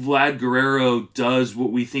 Vlad Guerrero does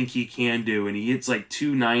what we think he can do and he hits like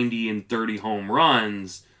 290 and 30 home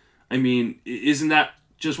runs, I mean, isn't that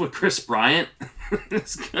just what Chris Bryant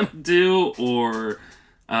is going to do?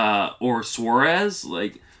 Or Suarez?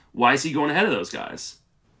 Like, why is he going ahead of those guys?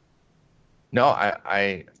 No,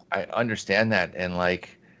 I understand that, and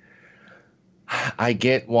like, I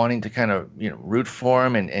get wanting to kind of root for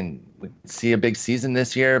him and see a big season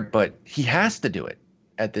this year, but he has to do it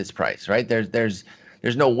at this price, right? There's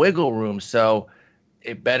no wiggle room, so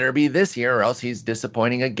it better be this year, or else he's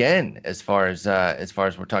disappointing again. As far as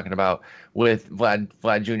we're talking about with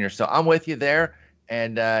Vlad Jr. So I'm with you there,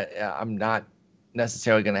 and I'm not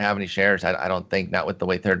necessarily going to have any shares. I don't think, not with the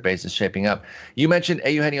way third base is shaping up. You mentioned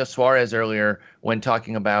Eugenio Suarez earlier when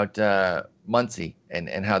talking about Muncy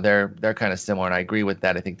and how they're kind of similar, and I agree with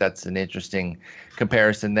that. I think that's an interesting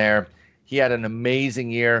comparison there. He had an amazing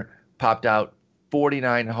year, popped out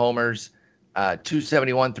 49 homers,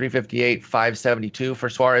 271, 358, 572 for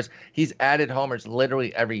Suarez. He's added homers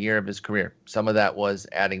literally every year of his career. Some of that was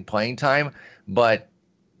adding playing time, but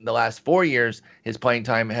the last 4 years, his playing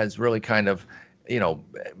time has really kind of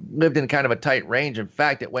lived in kind of a tight range. In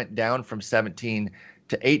fact, it went down from 17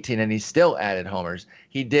 to 18, and he still added homers.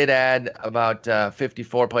 He did add about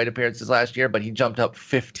 54 plate appearances last year, but he jumped up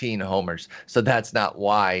 15 homers. So that's not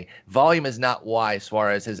why. Volume is not why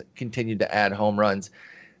Suarez has continued to add home runs.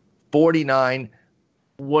 49.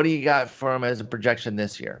 What do you got for him as a projection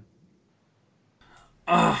this year?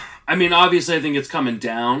 I mean, obviously, I think it's coming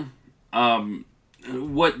down.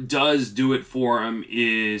 What does do it for him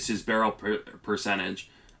is his barrel percentage.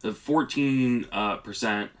 The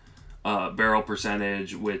 14% barrel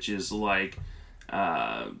percentage, which is like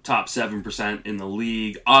top 7% in the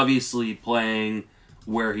league. Obviously, playing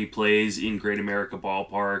where he plays in Great America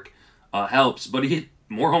Ballpark helps, but he hit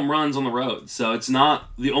more home runs on the road, so it's not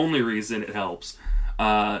the only reason it helps.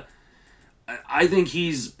 I think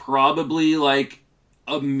he's probably like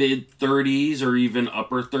a mid-30s or even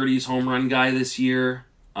upper 30s home run guy this year.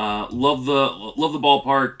 Love the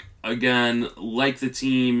ballpark again. Like the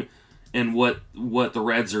team and what the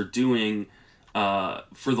Reds are doing for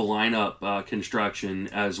the lineup construction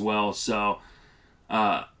as well. So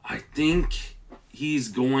I think he's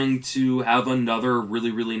going to have another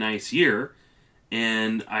really, really nice year,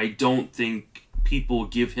 and I don't think people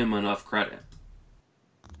give him enough credit.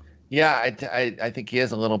 Yeah, I think he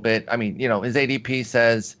is a little bit. I mean, his ADP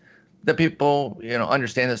says that people,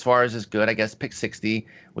 understand that Suarez is good. I guess pick 60.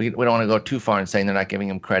 We don't want to go too far in saying they're not giving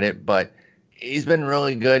him credit, but he's been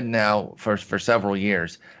really good now for several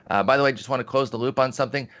years. By the way, just want to close the loop on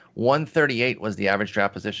something. 138 was the average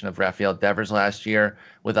draft position of Rafael Devers last year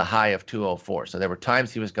with a high of 204. So there were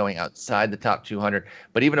times he was going outside the top 200,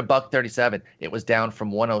 but even a $137, it was down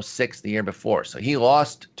from 106 the year before. So he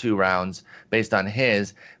lost 2 rounds based on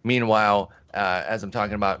his. Meanwhile, as I'm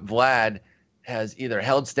talking about, Vlad has either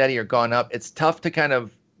held steady or gone up. It's tough to kind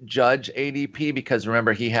of judge ADP because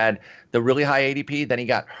remember he had the really high ADP, then he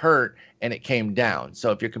got hurt and it came down.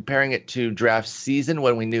 So if you're comparing it to draft season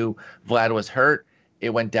when we knew Vlad was hurt, it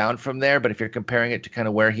went down from there. But if you're comparing it to kind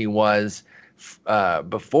of where he was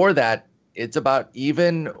before that, it's about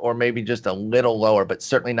even or maybe just a little lower, but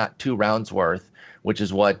certainly not 2 rounds worth, which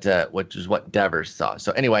is what Devers saw.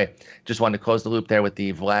 So anyway, just wanted to close the loop there with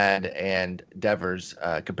the Vlad and Devers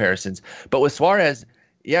comparisons. But with Suarez,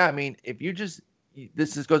 yeah, I mean, if you just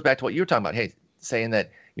this goes back to what you were talking about. Hey, saying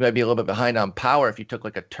that you might be a little bit behind on power if you took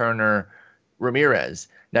like a Turner Ramirez.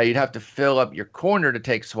 Now you'd have to fill up your corner to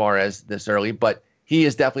take Suarez this early, but he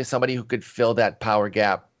is definitely somebody who could fill that power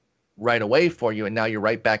gap right away for you. And now you're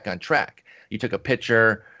right back on track. You took a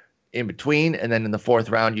pitcher in between, and then in the 4th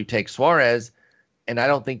round, you take Suarez. And I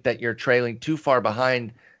don't think that you're trailing too far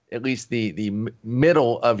behind, at least the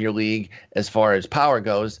middle of your league as far as power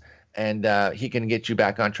goes. And he can get you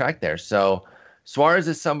back on track there. So Suarez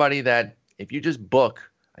is somebody that if you just book,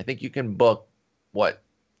 I think you can book,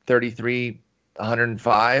 33,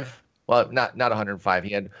 105? Well, not 105. He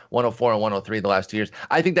had 104 and 103 the last 2 years.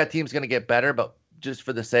 I think that team's going to get better, but just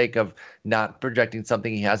for the sake of not projecting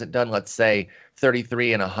something he hasn't done, let's say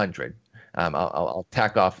 33 and 100. I'll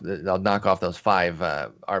I'll knock off those 5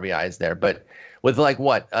 RBIs there. But with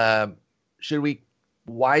should we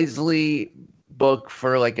wisely book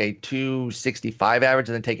for like a 265 average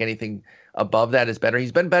and then take anything above that is better?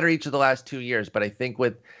 He's been better each of the last 2 years, but I think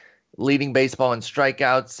with leading baseball in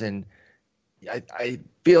strikeouts, and I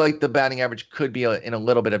feel like the batting average could be in a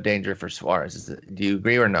little bit of danger for Suarez. Do you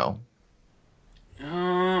agree or no?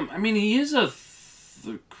 I mean, he is a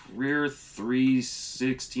career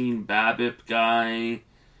 316 BABIP guy,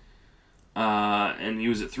 and he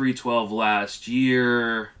was at 312 last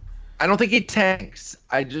year. I don't think he tanks.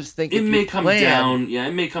 I just think it may come down. Yeah,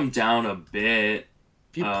 it may come down a bit.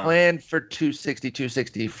 If you plan for 260,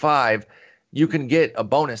 265, you can get a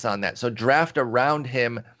bonus on that. So draft around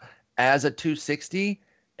him as a 260,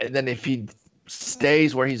 and then if he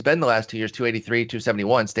stays where he's been the last 2 years, 283,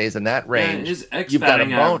 271, stays in that range, you've got a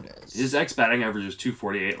bonus. His batting average was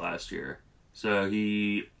 248 last year. So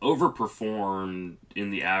he overperformed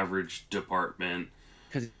in the average department.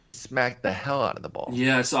 Because he smacked the hell out of the ball.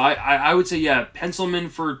 Yeah, so I would say, yeah, pencil him in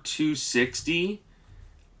for 260.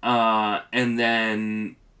 And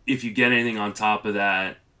then if you get anything on top of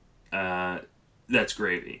that, that's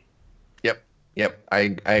gravy. Yep,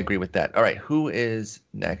 I agree with that. All right, who is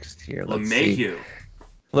next here? Let's LeMahieu.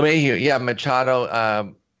 LeMahieu, yeah,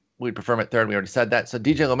 Machado. We'd prefer him at 3rd. We already said that. So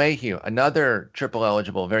DJ LeMahieu, another triple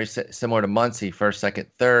eligible, very similar to Muncy, 1st, 2nd,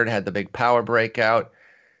 3rd, had the big power breakout.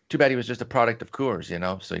 Too bad he was just a product of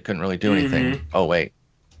Coors, so he couldn't really do anything. Mm-hmm. Oh, wait.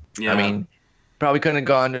 Yeah. I mean, probably couldn't have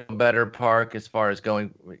gone to a better park as far as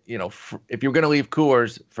going, if you're going to leave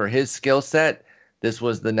Coors for his skill set, this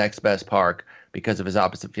was the next best park because of his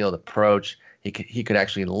opposite field approach. He could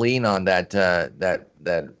actually lean on that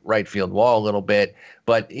right field wall a little bit,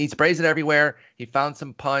 but he sprays it everywhere. He found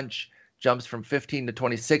some punch, jumps from 15 to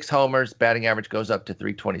 26 homers. Batting average goes up to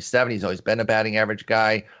 327. He's always been a batting average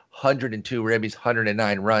guy. 102 ribbies,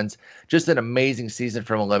 109 runs. Just an amazing season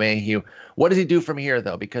from LeMahieu. What does he do from here,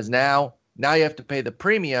 though? Because now you have to pay the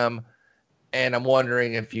premium, and I'm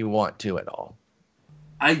wondering if you want to at all.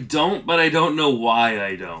 I don't, but I don't know why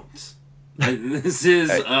I don't. This is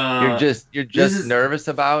you're just nervous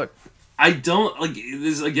about. I don't like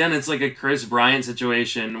this again. It's like a Chris Bryant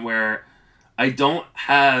situation where I don't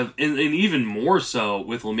have, and even more so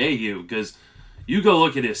with LeMahieu, because you go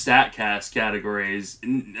look at his StatCast categories.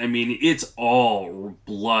 I mean, it's all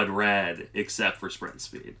blood red except for sprint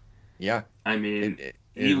speed. Yeah, I mean,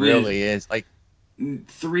 it really is like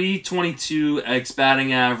 322 x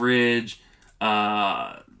batting average,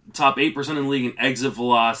 top 8% in the league in exit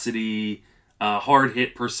velocity, hard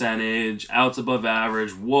hit percentage, outs above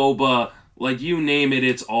average, WOBA, like you name it,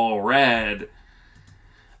 it's all red.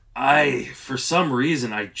 For some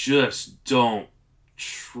reason, I just don't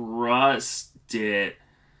trust it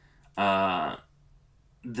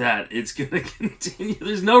that it's going to continue.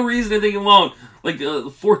 There's no reason to think it won't. Like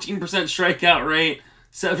 14% strikeout rate,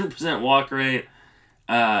 7% walk rate.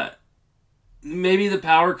 Maybe the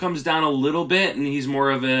power comes down a little bit and he's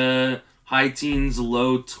more of a high teens,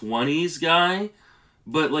 low 20s guy.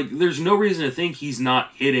 But like, there's no reason to think he's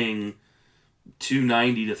not hitting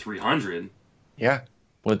 290 to 300. Yeah,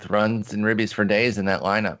 with runs and ribbies for days in that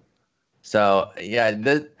lineup. So,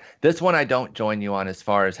 yeah, this one I don't join you on as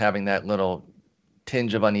far as having that little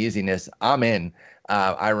tinge of uneasiness. I'm in.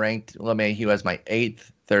 I ranked LeMahieu as my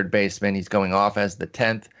 8th third baseman. He's going off as the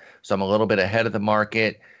 10th, so I'm a little bit ahead of the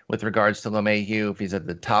market with regards to LeMahieu. If he's at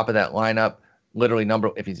the top of that lineup, literally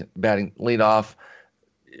if he's batting leadoff,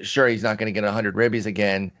 sure, he's not going to get 100 ribbies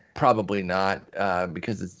again. Probably not,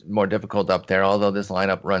 because it's more difficult up there, although this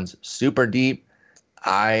lineup runs super deep.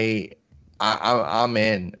 I'm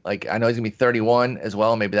in. Like, I know he's gonna be 31 as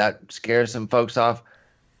well. Maybe that scares some folks off.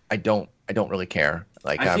 I don't really care.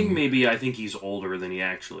 Like, I think he's older than he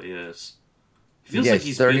actually is. It feels yeah, like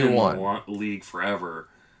he's 31. been in the league forever.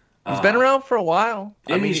 He's been around for a while.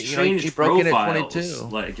 And he's changed he broke profiles. In at 22.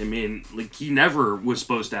 Like, I mean, like he never was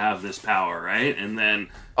supposed to have this power, right? And then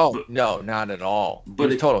no, not at all. But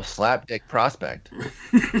he's a total slapdick prospect.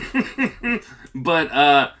 But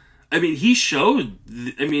I mean, he showed.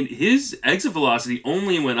 I mean, his exit velocity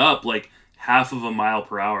only went up like half of a mile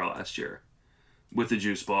per hour last year with the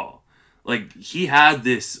juice ball. Like, he had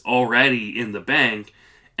this already in the bank,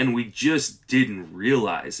 and we just didn't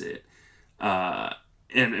realize it.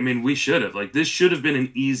 And I mean, we should have. Like, this should have been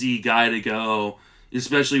an easy guy to go,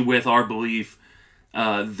 especially with our belief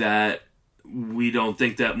that we don't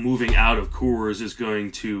think that moving out of Coors is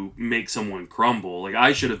going to make someone crumble. Like,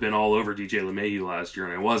 I should have been all over DJ LeMahieu last year,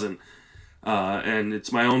 and I wasn't. And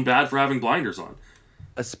it's my own bad for having blinders on.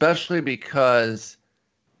 Especially because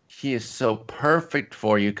he is so perfect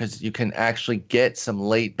for you, because you can actually get some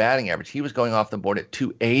late batting average. He was going off the board at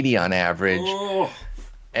 280 on average. Oh.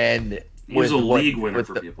 And he was a league winner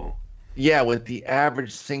for people. Yeah, with the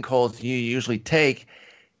average sinkholes you usually take,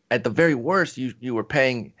 at the very worst, you were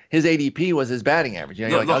paying. His ADP was his batting average. You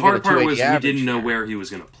know, the hard part was we didn't know where he was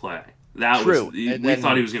going to play. That True. Was we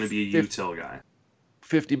thought he was going to be a util guy.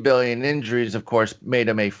 50 billion injuries, of course, made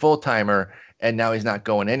him a full timer, and now he's not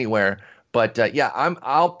going anywhere. But yeah,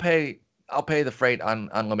 I'll pay the freight on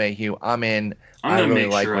LeMahieu. I'm in. I'm gonna really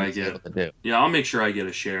make sure I get. Yeah, I'll make sure I get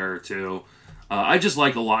a share or two. I just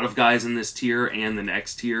like a lot of guys in this tier and the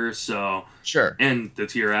next tier, so sure, and the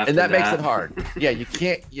tier after, and that makes it hard. Yeah, you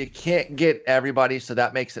can't get everybody, so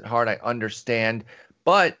that makes it hard. I understand,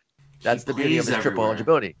 but that's the beauty of his triple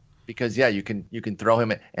eligibility, because yeah, you can throw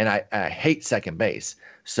him in, and I hate second base,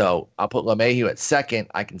 so I'll put LeMahieu at second.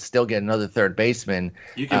 I can still get another third baseman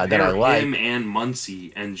you can that I like, him and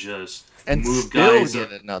Muncy, and just and move still guys.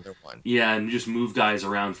 Get another one. Yeah, and just move guys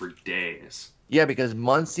around for days. Yeah, because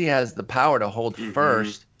Muncy has the power to hold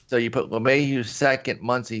first. So you put LeMahieu second,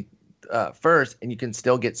 Muncy first, and you can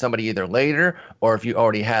still get somebody either later, or if you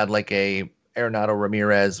already had like a Arenado,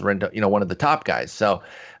 Ramirez, Rendon, one of the top guys. So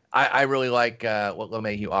I really like what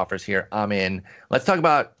LeMahieu offers here. I'm in. Let's talk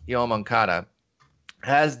about Yoan Moncada.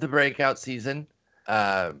 Has the breakout season.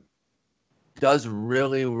 Does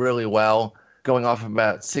really, really well, going off of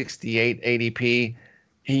about 68 ADP.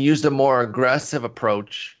 He used a more aggressive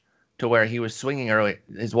approach to where he was swinging early.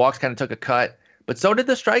 His walks kind of took a cut, but so did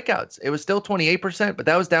the strikeouts. It was still 28%, but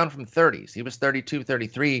that was down from 30s. He was 32,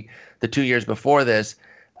 33 the 2 years before this.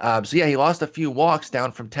 So yeah, he lost a few walks,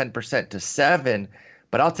 down from 10% to 7,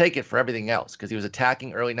 but I'll take it for everything else because he was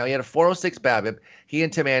attacking early. Now, he had a 406 BABIP. He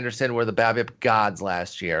and Tim Anderson were the BABIP gods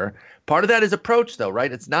last year. Part of that is approach, though,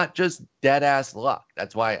 right? It's not just dead-ass luck.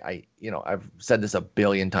 That's why I've said this a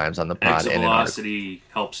billion times on the pod. Exit velocity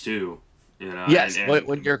helps, too. Yes,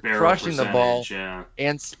 when you're crushing the ball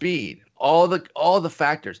and speed, all the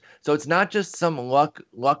factors. So it's not just some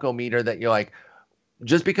luckometer that you're like,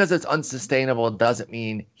 just because it's unsustainable doesn't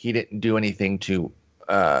mean he didn't do anything to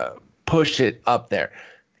push it up there.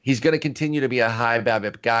 He's going to continue to be a high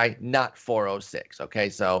BABIP guy, not 406. Okay,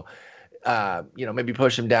 so maybe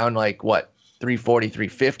push him down like what 340,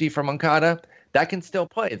 350 for Moncada. That can still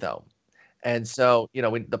play though, and so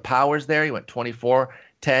when the power's there, he went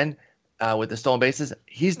 24-10 with the stolen bases.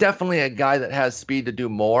 He's definitely a guy that has speed to do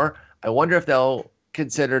more. I wonder if they'll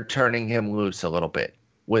consider turning him loose a little bit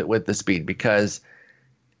with the speed, because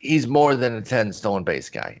he's more than a 10 stolen base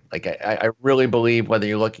guy. Like I really believe, whether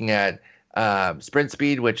you're looking at sprint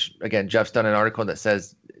speed, which again, Jeff's done an article that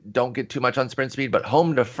says don't get too much on sprint speed, but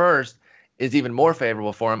home to first is even more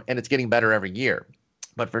favorable for him, and it's getting better every year.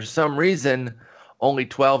 But for some reason, only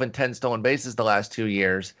 12 and 10 stolen bases the last 2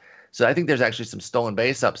 years. So I think there's actually some stolen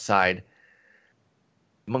base upside.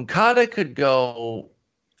 Moncada could go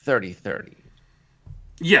 30-30.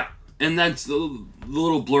 Yeah, and that's the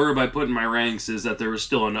little blurb I put in my ranks, is that there was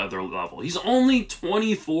still another level. He's only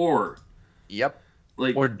 24. Yep.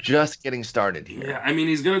 Like, we're just getting started here. Yeah, I mean,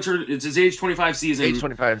 he's going to turn... It's his age 25 season. Age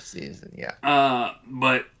 25 season, yeah.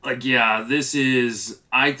 But, like, yeah, this is...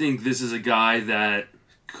 I think this is a guy that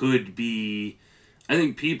could be...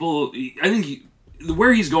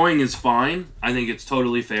 where he's going is fine. I think it's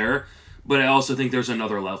totally fair. But I also think there's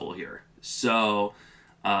another level here. So,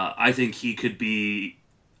 I think he could be...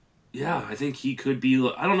 Yeah, I think he could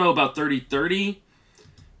be... I don't know about 30-30,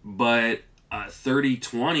 but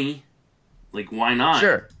 30-20... Like, why not?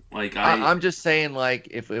 Sure. Like I'm just saying, like,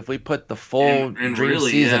 if we put the full dream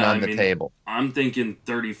really, season on the table. I'm thinking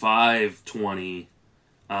 35-20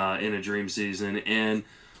 in a dream season. And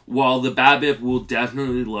while the BABIP will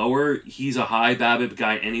definitely lower, he's a high BABIP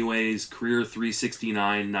guy anyways. Career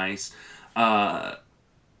 369, nice.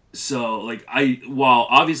 So, like, while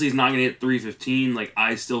obviously he's not going to hit 315, like,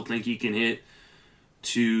 I still think he can hit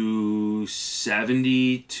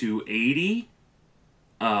 270, 280.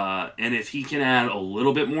 And if he can add a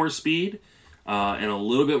little bit more speed and a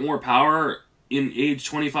little bit more power in age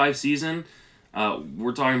 25 season,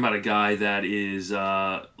 we're talking about a guy that is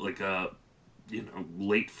like a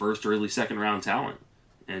late first, early second round talent,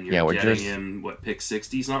 and you're getting him pick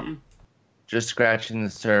 60 something. Just scratching the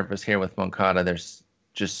surface here with Moncada. There's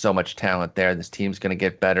just so much talent there. This team's going to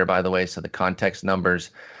get better, by the way, so the context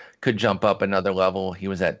numbers could jump up another level. He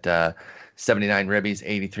was at 79 ribbies,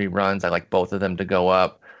 83 runs. I like both of them to go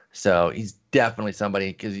up. So he's definitely somebody,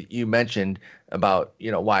 because you mentioned about,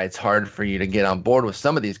 why it's hard for you to get on board with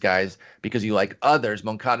some of these guys because you like others.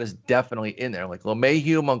 Moncada's definitely in there. Like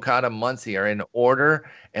LeMahieu, Moncada, Muncy are in order,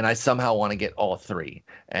 and I somehow want to get all three.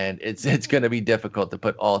 And it's going to be difficult to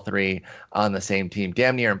put all three on the same team.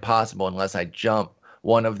 Damn near impossible unless I jump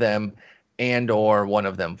one of them and or one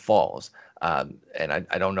of them falls. And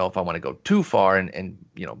I don't know if I want to go too far and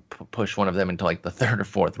push one of them into like the third or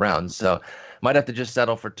fourth round. So might have to just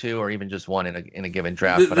settle for two or even just one in a given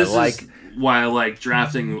draft. But this is why I like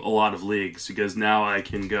drafting a lot of leagues, because now I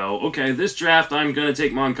can go, okay, this draft I'm going to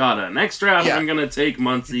take Moncada. Next draft I'm going to take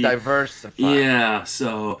Muncy. Diversify. Yeah,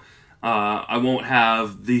 so I won't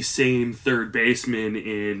have the same third baseman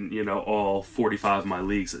in all 45 of my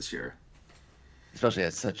leagues this year. Especially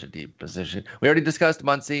at such a deep position. We already discussed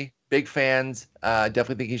Muncy. Big fans.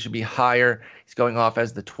 Definitely think he should be higher. He's going off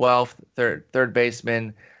as the 12th third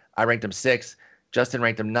baseman. I ranked him 6th. Justin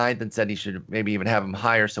ranked him 9th and said he should maybe even have him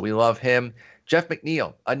higher, so we love him. Jeff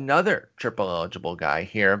McNeil, another triple eligible guy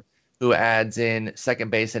here, who adds in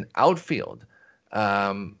second base and outfield.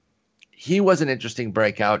 He was an interesting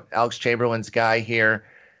breakout. Alex Chamberlain's guy here.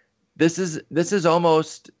 This is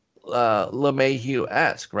almost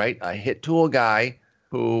LeMahieu-esque, right? A hit tool guy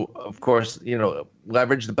who, of course,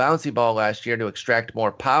 leveraged the bouncy ball last year to extract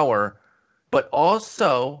more power, but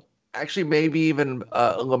also actually maybe even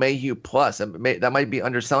LeMahieu plus. That might be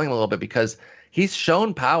underselling a little bit because he's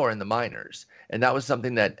shown power in the minors. And that was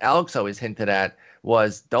something that Alex always hinted at,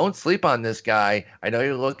 was don't sleep on this guy. I know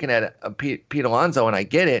you're looking at Pete Alonso, and I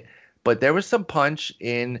get it, but there was some punch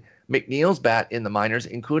in McNeil's bat in the minors,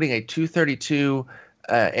 including a 232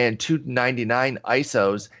 and 299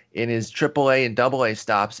 ISOs in his AAA and AA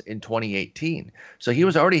stops in 2018. So he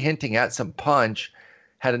was already hinting at some punch,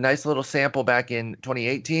 had a nice little sample back in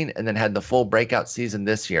 2018, and then had the full breakout season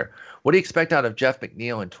this year. What do you expect out of Jeff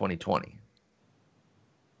McNeil in 2020?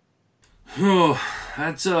 Oh,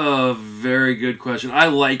 that's a very good question. I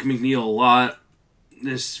like McNeil a lot.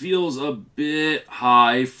 This feels a bit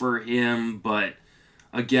high for him, but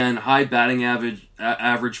again, high batting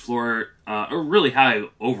average floor, a really high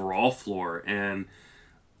overall floor, and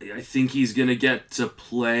I think he's going to get to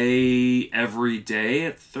play every day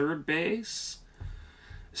at third base.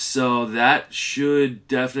 So that should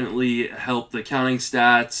definitely help the counting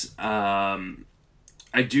stats.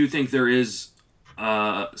 I do think there is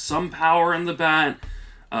some power in the bat,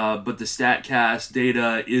 but the StatCast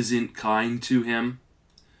data isn't kind to him.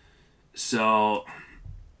 So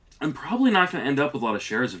I'm probably not going to end up with a lot of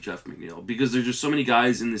shares of Jeff McNeil because there's just so many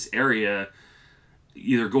guys in this area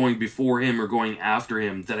either going before him or going after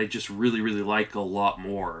him that I just really, really like a lot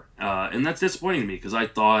more. And that's disappointing to me because I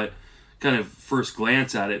thought, kind of first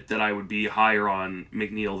glance at it, that I would be higher on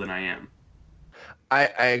McNeil than I am. I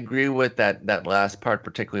agree with that last part,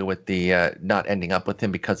 particularly with the not ending up with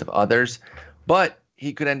him because of others. But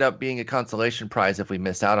he could end up being a consolation prize if we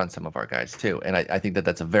miss out on some of our guys too. And I think that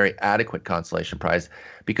that's a very adequate consolation prize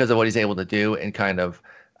because of what he's able to do and kind of,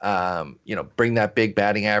 bring that big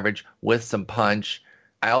batting average with some punch.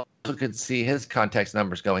 I also could see his context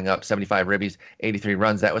numbers going up, 75 ribbies, 83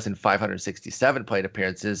 runs. That was in 567 plate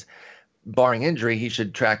appearances. Barring injury, he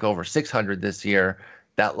should track over 600 this year.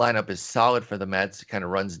 That lineup is solid for the Mets. It kind of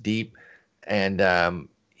runs deep, and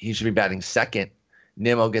he should be batting second.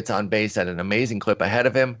 Nimmo gets on base at an amazing clip ahead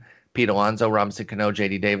of him. Pete Alonso, Robinson Cano,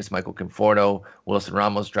 J.D. Davis, Michael Conforto, Wilson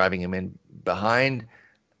Ramos driving him in behind.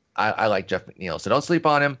 I like Jeff McNeil, so don't sleep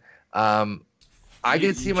on him. I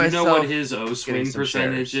can see myself. Do you know what his O-swing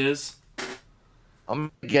percentage is? I'm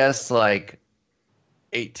going to guess like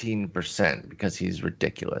 18% because he's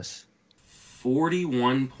ridiculous.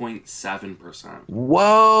 41.7%.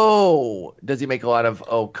 Whoa! Does he make a lot of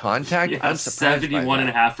O contact? Yeah, I'm surprised.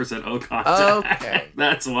 71.5% O contact. Okay,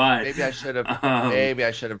 that's why. Maybe I should have. Maybe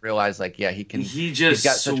I should have realized. Like, yeah, he can. He just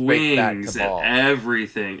swings at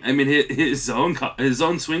everything. I mean, his own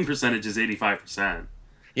swing percentage is 85%.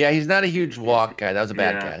 Yeah, he's not a huge walk guy. That was a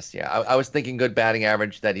bad guess. Yeah, I was thinking good batting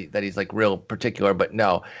average, that he's like real particular, but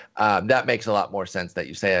no, that makes a lot more sense that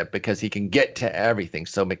you say it because he can get to everything.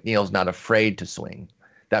 So McNeil's not afraid to swing.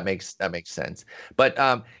 That makes sense.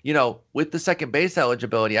 But with the second base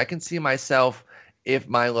eligibility, I can see myself if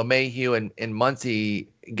my LeMahieu and Muncy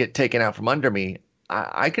get taken out from under me,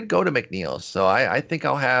 I could go to McNeil. So I think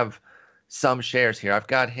I'll have some shares here. I've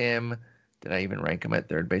got him. Did I even rank him at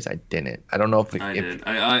third base? I didn't. I don't know if I did.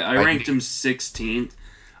 I ranked him 16th.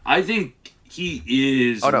 I think he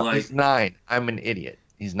is. Oh no, he's 9. I'm an idiot.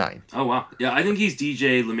 He's 9. Oh wow, yeah. I think he's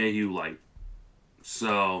DJ LeMahieu light.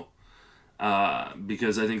 So,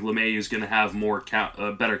 because I think LeMahieu is going to have more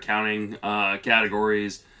better counting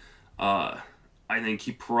categories. I think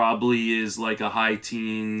he probably is like a high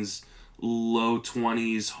teens, low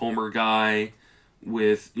 20s homer guy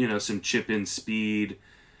with some chip in speed.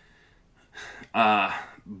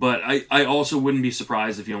 But I also wouldn't be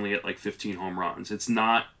surprised if he only hit like 15 home runs. It's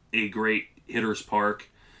not a great hitter's park.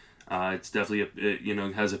 It's definitely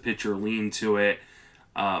has a pitcher lean to it.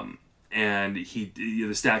 And the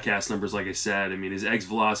StatCast numbers, like I said, I mean his exit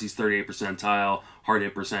velocity is 38th percentile, hard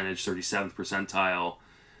hit percentage 37th percentile.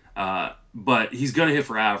 But he's gonna hit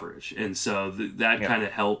for average, and so that kind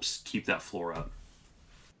of helps keep that floor up.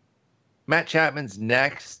 Matt Chapman's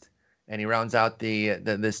next. And he rounds out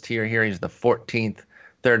this tier here. He's the 14th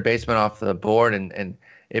third baseman off the board. And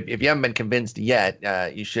if you haven't been convinced yet,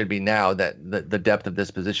 you should be now that the depth of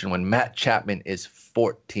this position when Matt Chapman is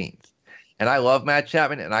 14th. And I love Matt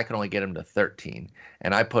Chapman, and I can only get him to 13.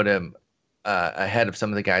 And I put him ahead of some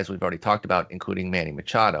of the guys we've already talked about, including Manny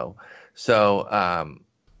Machado. So I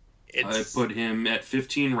put him at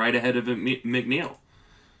 15, right ahead of McNeil.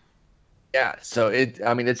 Yeah. So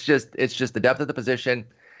it's just the depth of the position.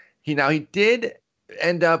 He did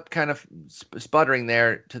end up kind of sputtering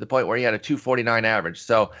there to the point where he had a 249 average.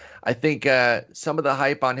 So I think some of the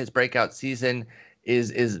hype on his breakout season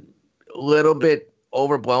is a little bit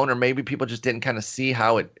overblown, or maybe people just didn't kind of see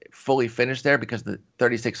how it fully finished there because the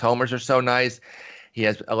 36 homers are so nice. He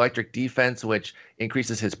has electric defense, which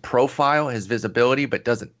increases his profile, his visibility, but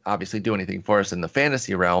doesn't obviously do anything for us in the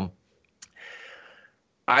fantasy realm.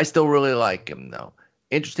 I still really like him, though.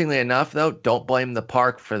 Interestingly enough, though, don't blame the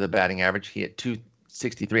park for the batting average. He hit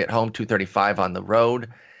 263 at home, 235 on the road.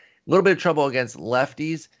 A little bit of trouble against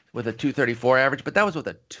lefties with a 234 average, but that was with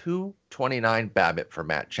a 229 BABIP for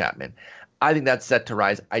Matt Chapman. I think that's set to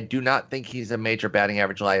rise. I do not think he's a major batting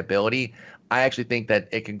average liability. I actually think that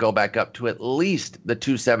it can go back up to at least the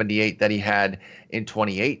 278 that he had in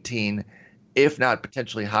 2018, if not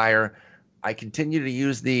potentially higher. I continue to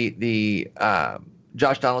use the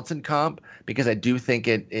Josh Donaldson comp because I do think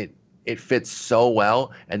it fits so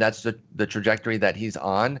well, and that's the trajectory that he's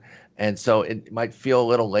on. And so it might feel a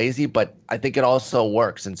little lazy, but I think it also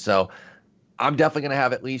works. And so I'm definitely going to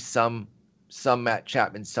have at least some Matt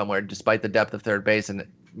Chapman somewhere, despite the depth of third base and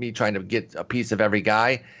me trying to get a piece of every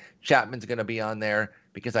guy. Chapman's going to be on there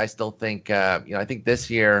because I still think, I think this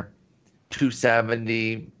year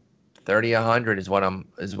 270, 30, 100 is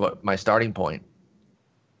what my starting point.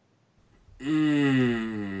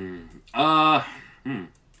 Mm, uh, hmm.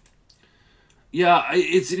 Yeah,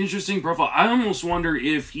 it's an interesting profile. I almost wonder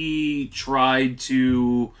if he tried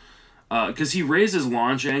to, because he raised his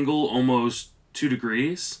launch angle almost 2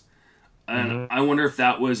 degrees, and Hmm. I wonder if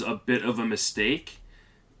that was a bit of a mistake.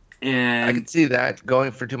 I And could see that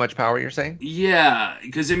going for too much power, you're saying? yeah,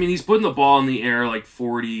 because I mean he's putting the ball in the air like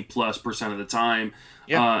 40+% of the time,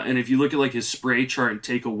 Yeah. and if you look at like his spray chart and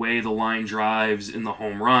take away the line drives and the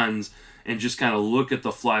home runs, and just kind of look at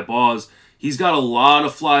the fly balls, he's got a lot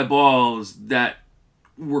of fly balls that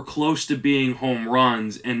were close to being home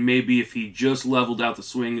runs, and maybe if he just leveled out the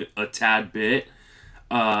swing a tad bit,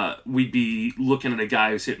 we'd be looking at a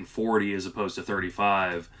guy who's hitting 40 as opposed to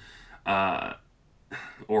 35.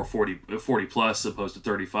 Or 40 plus opposed to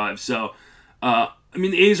 35. So, I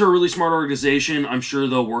mean, the A's are a really smart organization. I'm sure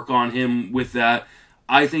they'll work on him with that.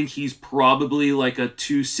 I think he's probably like a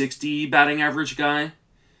 260 batting average guy,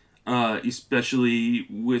 especially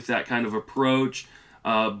with that kind of approach.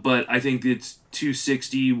 But I think it's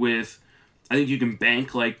 260 with, I think you can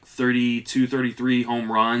bank like 32, 33 home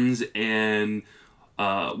runs and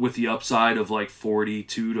with the upside of like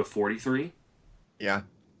 42 to 43. Yeah.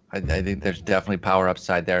 I think there's definitely power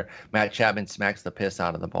upside there. Matt Chapman smacks the piss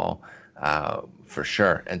out of the ball, for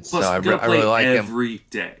sure. And so Plus, gonna I play really like him every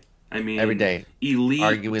day. I every mean, day. elite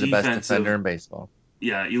Arguably the best defender defensive, in baseball.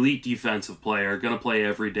 yeah, elite defensive player. Gonna play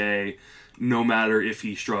every day, no matter if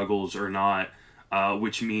he struggles or not.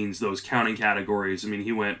 Which means those counting categories. I mean,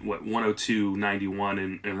 he went 102,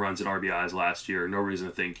 91 and runs and RBIs last year. No reason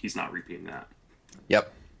to think he's not repeating that.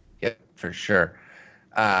 Yep. Yep, for sure.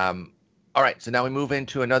 All right, so now we move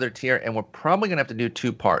into another tier, and we're probably going to have to do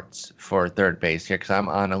two parts for third base here because I'm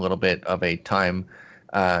on a little bit of a time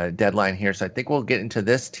deadline here. So I think we'll get into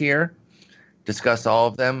this tier, discuss all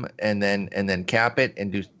of them, and then cap it and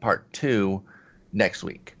do part two next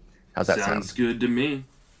week. How's that Sounds sound? good to me.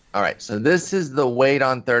 All right, so this is the wait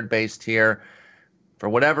on third base tier. For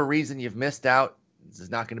whatever reason you've missed out, this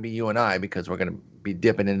is not going to be you and I because we're going to be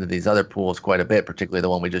dipping into these other pools quite a bit, particularly the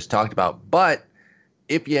one we just talked about. But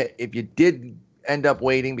if you did end up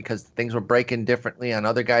waiting because things were breaking differently on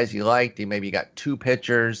other guys you liked, maybe you got two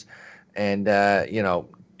pitchers and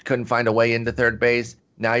couldn't find a way into third base.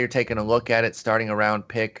 Now you're taking a look at it starting around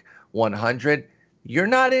pick 100. You're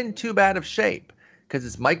not in too bad of shape because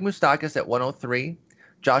it's Mike Moustakas at 103,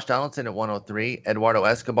 Josh Donaldson at 103, Eduardo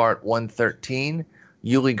Escobar at 113,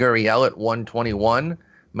 Yuli Gurriel at 121,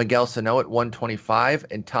 Miguel Sano at 125,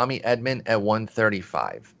 and Tommy Edman at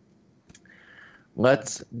 135.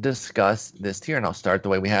 Let's discuss this tier, and I'll start the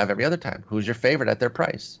way we have every other time. Who's your favorite at their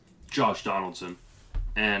price? Josh Donaldson.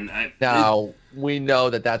 Now, we know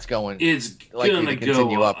that that's it's likely gonna to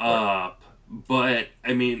continue go upward. up, but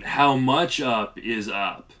I mean, how much up is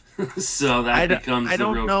up? So that becomes the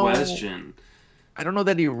don't real know. question. I don't know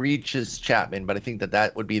that he reaches Chapman, but I think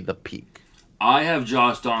that would be the peak. I have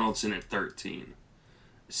Josh Donaldson at 13.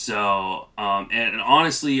 So, and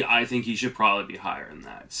honestly, I think he should probably be higher than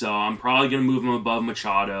that. So I'm probably going to move him above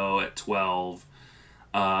Machado at 12.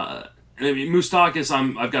 And I mean, Moustakas,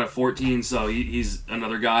 I've got a 14, so he's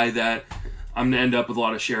another guy that I'm going to end up with a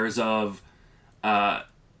lot of shares of.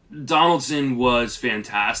 Donaldson was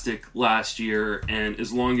fantastic last year, and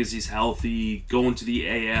as long as he's healthy, going to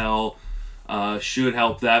the AL should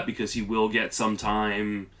help that because he will get some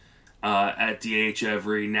time at DH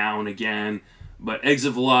every now and again. But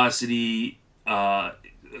exit velocity, hard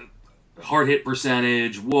hit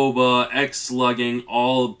percentage, WOBA, X slugging,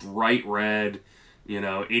 all bright red,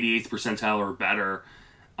 88th percentile or better.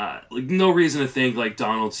 No reason to think like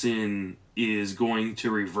Donaldson is going to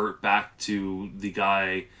revert back to the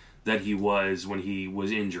guy that he was when he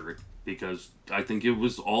was injured, because I think it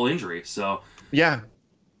was all injury. So Yeah,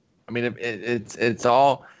 I mean it's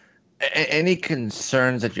all. Any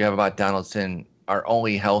concerns that you have about Donaldson are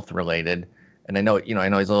only health related, and I know he's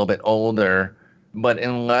a little bit older, but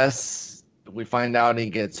unless we find out he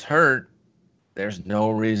gets hurt, there's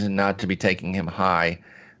no reason not to be taking him high,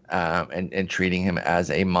 and treating him as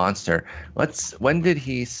a monster. When did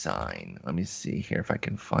he sign? Let me see here if I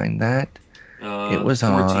can find that. It was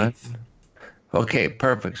 14th. on. Okay,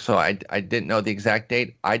 perfect. So I didn't know the exact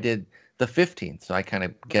date. I did the 15th, so I kind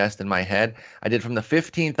of guessed in my head. I did from the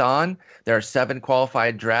 15th on. There are 7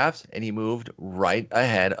 qualified drafts, and he moved right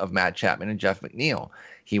ahead of Matt Chapman and Jeff McNeil.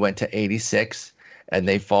 He went to 86, and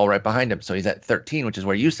they fall right behind him. So he's at 13, which is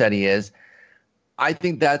where you said he is. I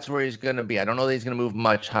think that's where he's going to be. I don't know that he's going to move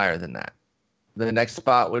much higher than that. The next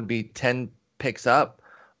spot would be 10 picks up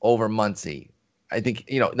over Muncy. I think,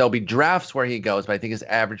 there'll be drafts where he goes, but I think his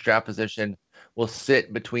average draft position will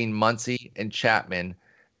sit between Muncy and Chapman.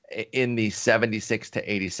 in the 76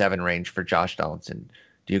 to 87 range for Josh Donaldson.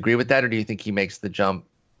 Do you agree with that, or do you think he makes the jump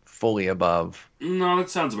fully above? No, that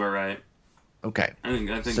sounds about right. Okay. I think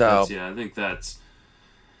that's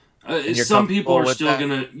some people are still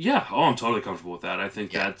gonna. Yeah. Oh, I'm totally comfortable with that. I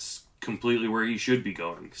think that's completely where he should be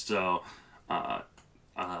going. So,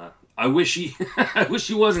 I wish he, I wish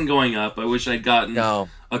he wasn't going up. I wish I'd gotten a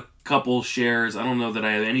couple shares. I don't know that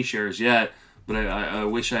I have any shares yet, but I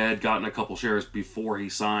wish I had gotten a couple shares before he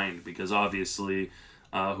signed, because obviously,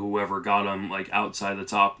 whoever got him like outside the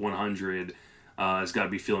top 100 has got to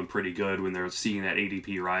be feeling pretty good when they're seeing that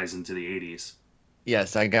ADP rise into the 80s.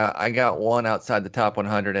 Yes, I got one outside the top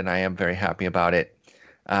 100, and I am very happy about it.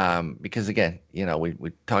 Because again,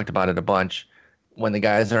 we talked about it a bunch. When the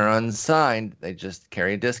guys are unsigned, they just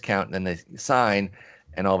carry a discount, and then they sign,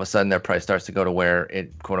 and all of a sudden their price starts to go to where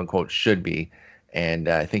it quote unquote should be. And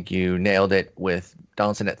I think you nailed it with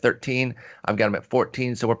Donaldson at 13. I've got him at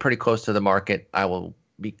 14, so we're pretty close to the market. I will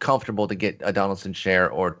be comfortable to get a Donaldson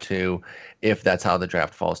share or two if that's how the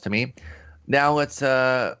draft falls to me. Now let's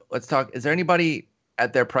talk. Is there anybody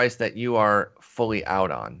at their price that you are fully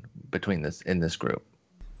out on in this group?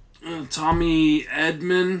 Tommy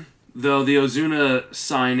Edman, though the Ozuna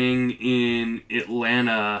signing in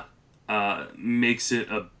Atlanta makes it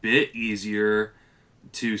a bit easier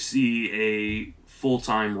to see a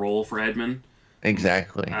full-time role for Edman.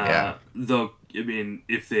 Exactly. Yeah. Though, I mean,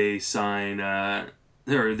 if they sign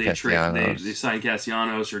they sign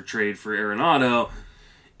Castellanos or trade for Arenado,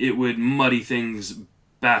 it would muddy things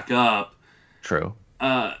back up. True.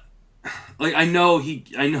 I know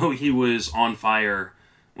he was on fire.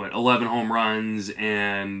 11 home runs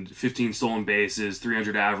and 15 stolen bases,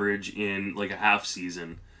 300 average in like a half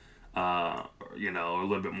season. A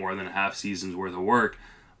little bit more than a half season's worth of work.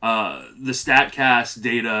 The StatCast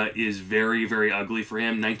data is very, very ugly for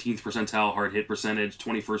him. 19th percentile hard hit percentage,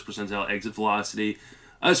 21st percentile exit velocity.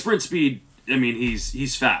 Sprint speed, I mean,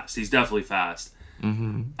 he's fast. He's definitely fast.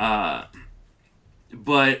 Mm-hmm.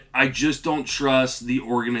 But I just don't trust the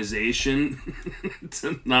organization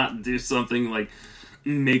to not do something like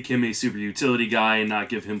make him a super utility guy and not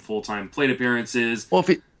give him full-time plate appearances. Well,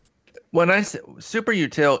 when I say super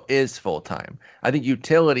util is full-time, I think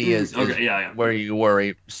utility is where you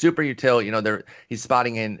worry. Super util, he's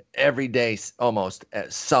spotting in every day almost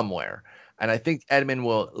somewhere. And I think Edman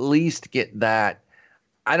will at least get that.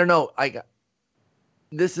 I don't know.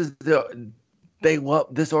 This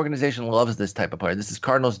organization loves this type of player. This is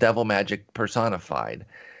Cardinals devil magic personified.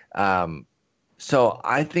 So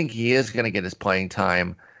I think he is going to get his playing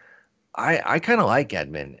time. I kind of like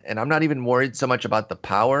Edman, and I'm not even worried so much about the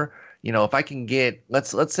power. If I can get,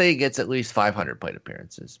 let's say he gets at least 500 plate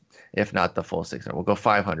appearances, if not the full 600, we'll go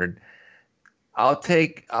 500. I'll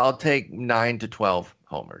take 9 to 12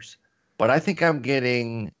 homers, but I think I'm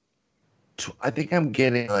getting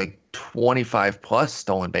like 25 plus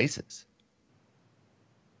stolen bases.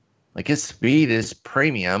 Like, his speed is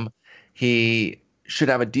premium. He should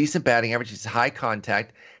have a decent batting average. He's high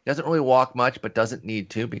contact. He doesn't really walk much, but doesn't need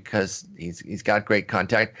to because he's got great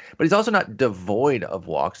contact. But he's also not devoid of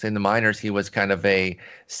walks. In the minors, he was kind of a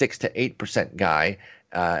 6 to 8% guy.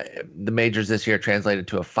 The majors this year translated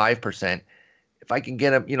to a 5%. If I can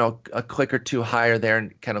get a click or two higher there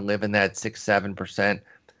and kind of live in that 6-7%.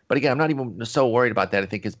 But again, I'm not even so worried about that. I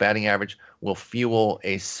think his batting average will fuel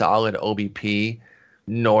a solid OBP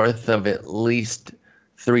north of at least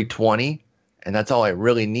 320. And that's all I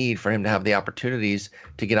really need for him to have the opportunities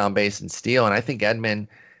to get on base and steal. And I think Edman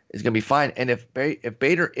is going to be fine. And if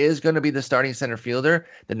Bader is going to be the starting center fielder,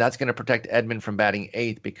 then that's going to protect Edman from batting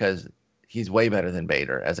eighth because he's way better than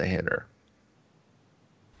Bader as a hitter.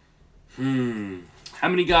 How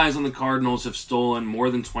many guys on the Cardinals have stolen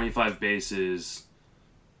more than 25 bases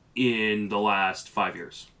in the last 5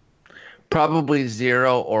 years? Probably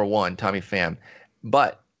 0 or 1, Tommy Pham.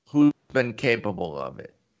 But who's been capable of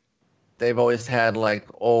it? They've always had like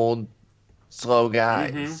old, slow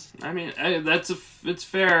guys. Mm-hmm. I mean, it's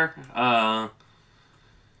fair. I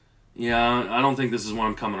don't think this is what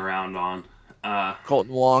I'm coming around on.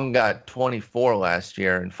 Colton Wong got 24 last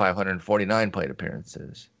year and 549 plate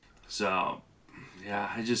appearances. So,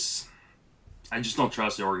 I just don't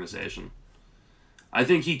trust the organization. I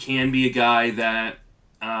think he can be a guy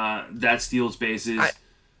that steals bases.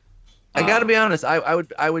 I got to be honest.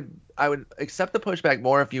 I would accept the pushback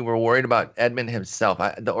more if you were worried about Edman himself.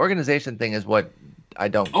 The organization thing is what I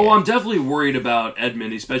don't get. I'm definitely worried about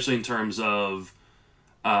Edman, especially in terms of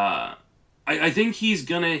I think he's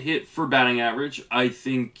going to hit for batting average. I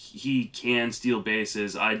think he can steal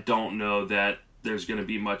bases. I don't know that there's going to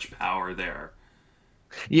be much power there.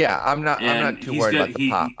 Yeah, I'm not too worried about the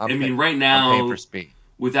pop. Right now, I'm for speed.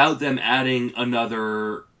 without them adding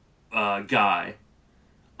another guy,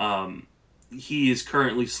 he is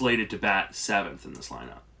currently slated to bat 7th in this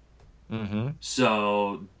lineup. Mm-hmm.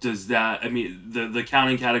 So does that? I mean, the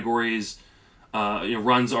counting categories,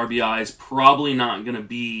 runs, RBIs, probably not going to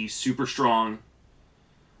be super strong.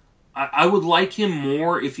 I would like him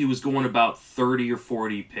more if he was going about 30 or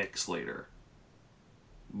 40 picks later.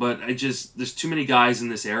 But there's too many guys in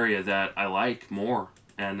this area that I like more,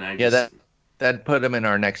 and that put him in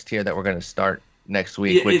our next tier that we're going to start next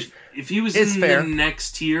week. Yeah, which if he was is in fair. the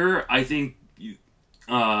next tier, I think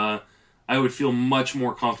I would feel much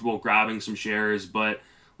more comfortable grabbing some shares. But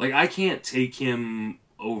like, I can't take him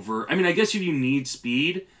over. I mean, I guess if you need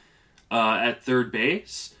speed at third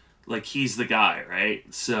base, like, he's the guy, right?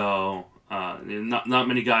 So not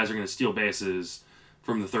many guys are going to steal bases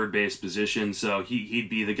from the third base position, so he'd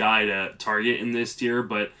be the guy to target in this tier.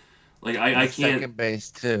 But like, I can't. Second base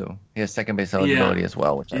too. He has second base eligibility as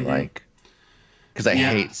well, which I like. Because I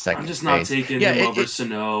hate second base. I'm just not taking him over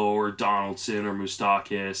Sano or Donaldson or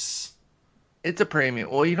Moustakas. It's a premium.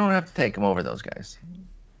 Well, you don't have to take him over those guys.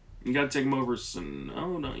 You got to take him over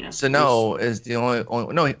Sano. No, yeah. Sano is the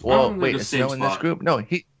only no. Wait, is Sano in this group? No,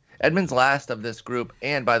 Edman's last of this group.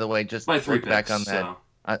 And by the way, just by 3 picks, back on that.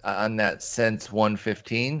 On that since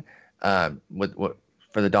 115 for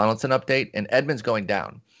the Donaldson update, and Edman's going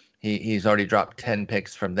down. He's already dropped 10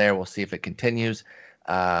 picks from there. We'll see if it continues.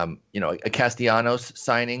 A Castellanos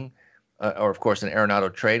signing, or of course an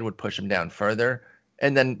Arenado trade would push him down further,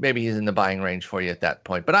 and then maybe he's in the buying range for you at that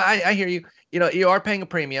point. But I hear you. You are paying a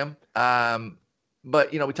premium.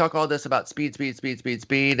 But we talk all this about speed,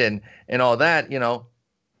 and all that.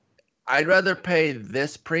 I'd rather pay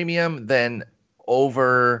this premium than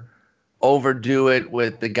overdo it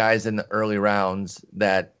with the guys in the early rounds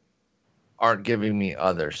that aren't giving me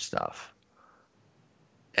other stuff.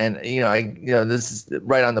 And this is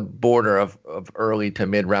right on the border of early to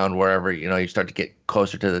mid round, wherever you start to get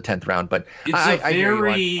closer to the 10th round. But it's I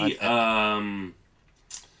very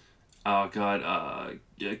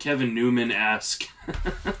Kevin Newman-esque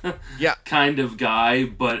kind of guy,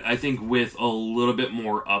 but I think with a little bit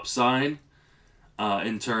more upside.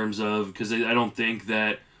 In terms of, because I don't think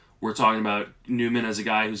that we're talking about Newman as a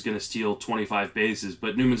guy who's going to steal 25 bases,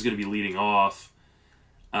 but Newman's going to be leading off.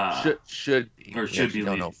 Should be. Or should be.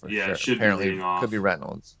 Don't know for sure. Should Apparently, be leading off. Could be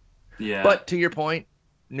Reynolds. Yeah. But to your point,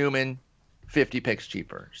 Newman, 50 picks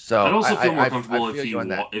cheaper. So I'd also feel more comfortable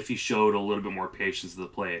if he showed a little bit more patience to the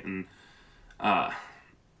plate. And the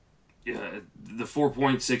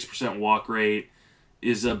 4.6% walk rate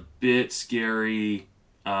is a bit scary.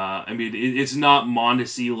 I mean, it's not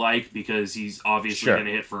Mondesi-like because he's obviously going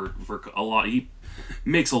to hit for a lot. He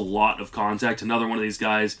makes a lot of contact. Another one of these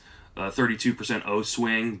guys, 32% O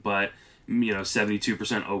swing, but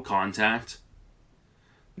 72% O contact.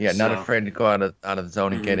 Yeah, not afraid to go out of the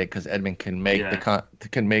zone and get it, because Edman can make the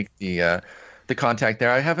contact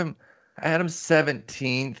there. I had him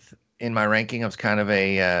 17th in my ranking. I was kind of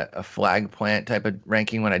a flag plant type of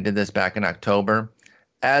ranking when I did this back in October.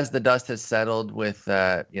 As the dust has settled with,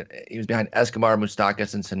 he was behind Escobar,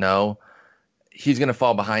 Moustakas, and Sano. He's going to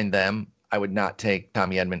fall behind them. I would not take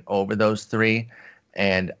Tommy Edman over those three.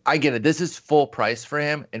 And I get it. This is full price for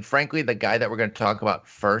him. And frankly, the guy that we're going to talk about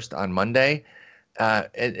first on Monday,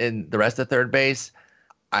 in the rest of third base,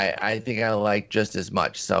 I think I like just as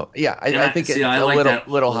much. So, yeah, I think it's a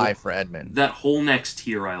little high for Edman. That whole next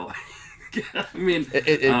tier I like. I mean,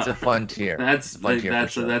 it's a fun tier. That's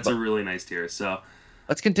a really nice tier. So.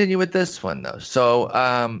 Let's continue with this one, though. So,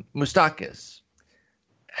 Moustakas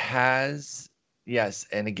has, yes,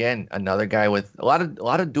 and again, another guy with a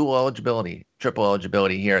lot of dual eligibility, triple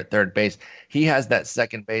eligibility here at third base. He has that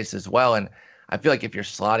second base as well, and I feel like if you're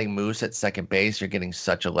slotting Moose at second base, you're getting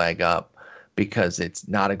such a leg up because it's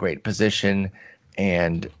not a great position,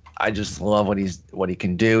 and I just love what he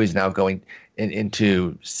can do. He's now going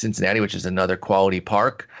into Cincinnati, which is another quality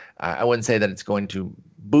park. I wouldn't say that it's going to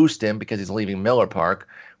boost him because he's leaving Miller Park,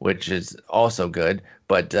 which is also good,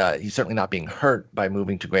 but he's certainly not being hurt by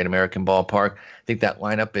moving to Great American Ballpark. I think that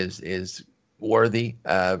lineup is worthy.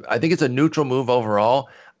 I think it's a neutral move overall.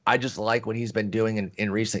 I just like what he's been doing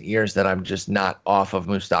in recent years, that I'm just not off of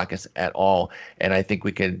Moustakas at all. And I think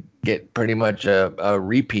we could get pretty much a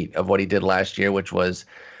repeat of what he did last year, which was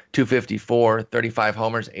 254, 35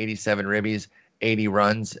 homers, 87 ribbies, 80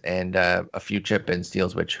 runs, and a few chip and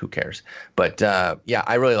steals, which who cares? But yeah,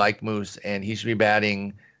 I really like Moose, and he should be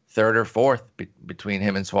batting third or fourth between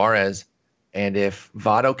him and Suarez. And if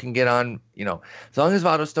Votto can get on, as long as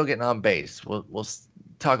Votto's still getting on base, we'll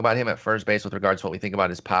talk about him at first base with regards to what we think about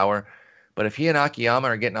his power. But if he and Akiyama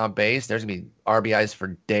are getting on base, there's going to be RBIs for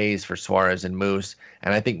days for Suarez and Moose.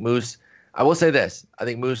 And I think Moose, I will say this, I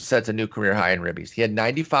think Moose sets a new career high in ribbies. He had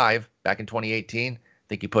 95 back in 2018. I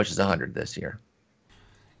think he pushes 100 this year.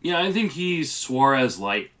 Yeah, I think he's Suarez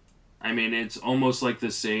light. I mean, it's almost like the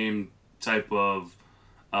same type of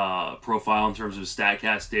profile in terms of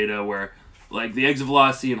StatCast data where like the exit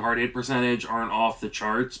velocity and hard hit percentage aren't off the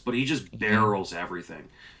charts, but he just barrels everything.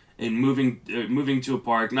 And moving to a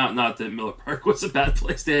park, not that Miller Park was a bad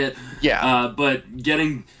place to hit, but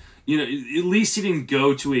getting, at least he didn't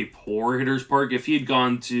go to a poor hitter's park. If he had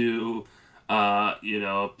gone to,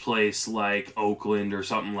 a place like Oakland or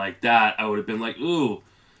something like that, I would have been like, ooh,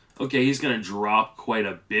 okay, he's going to drop quite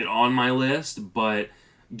a bit on my list, but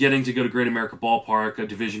getting to go to Great America Ballpark, a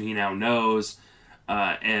division he now knows,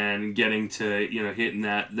 and getting to, hit in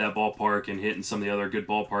that ballpark and hit in some of the other good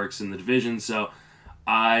ballparks in the division. So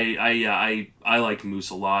I like Moose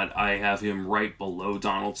a lot. I have him right below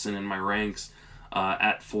Donaldson in my ranks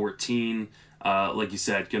at 14. Like you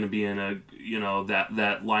said, going to be in a,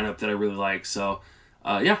 that lineup that I really like. So,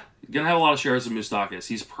 going to have a lot of shares of Moustakas.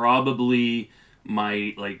 He's probably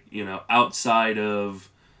my, outside of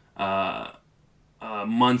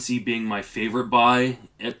Muncy being my favorite buy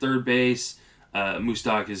at third base,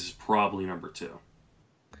 Moustakas is probably number 2.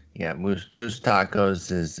 Yeah,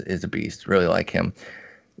 Moustakas is a beast. Really like him.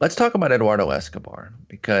 Let's talk about Eduardo Escobar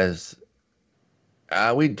because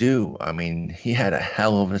we do. I mean, he had a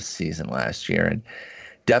hell of a season last year, and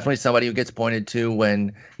definitely somebody who gets pointed to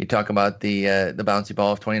when you talk about the bouncy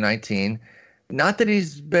ball of 2019. Not that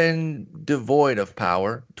he's been devoid of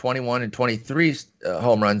power, 21 and 23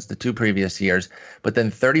 home runs the 2 previous years, but then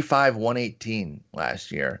 35, 118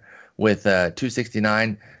 last year with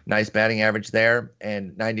 269, nice batting average there,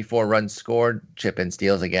 and 94 runs scored. Chip and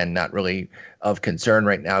steals, again, not really of concern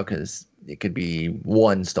right now because it could be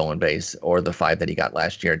 1 stolen base or the 5 that he got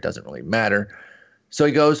last year. It doesn't really matter. So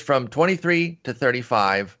he goes from 23 to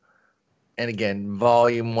 35. And again,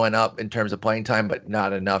 volume went up in terms of playing time, but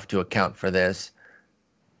not enough to account for this.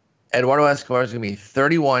 Eduardo Escobar is going to be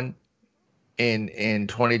 31 in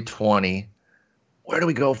 2020. Where do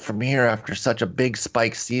we go from here after such a big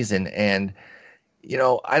spike season? And,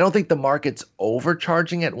 I don't think the market's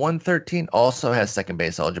overcharging at 113. Also has second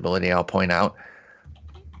base eligibility, I'll point out.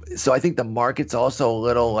 So I think the market's also a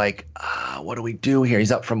little like, what do we do here?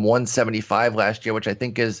 He's up from 175 last year, which I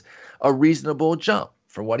think is a reasonable jump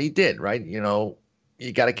for what he did, right? You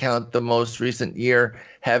got to count the most recent year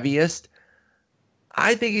heaviest.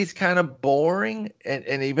 I think he's kind of boring,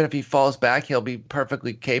 and even if he falls back, he'll be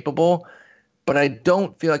perfectly capable. But I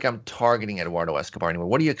don't feel like I'm targeting Eduardo Escobar anymore.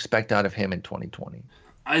 What do you expect out of him in 2020?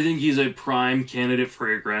 I think he's a prime candidate for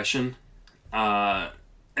regression.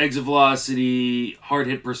 Exit velocity, hard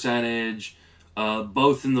hit percentage,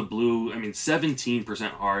 both in the blue. I mean,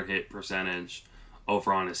 17% hard hit percentage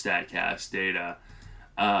over on his StatCast data.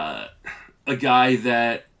 A guy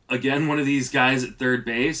that, again, one of these guys at third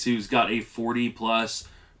base who's got a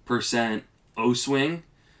 40+% O swing,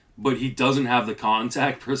 but he doesn't have the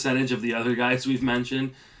contact percentage of the other guys we've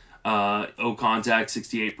mentioned. O contact,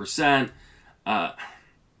 68%.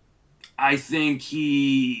 I think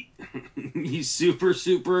he's super,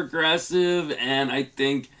 super aggressive, and I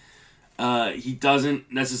think he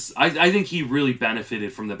doesn't necessarily... I think he really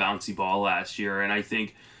benefited from the bouncy ball last year, and I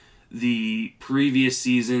think the previous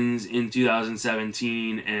seasons in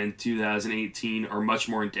 2017 and 2018 are much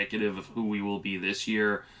more indicative of who we will be this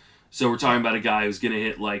year. So we're talking about a guy who's going to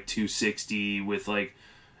hit like 260 with like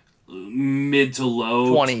mid to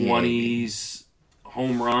low 20s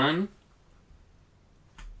home run.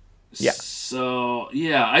 Yeah. So,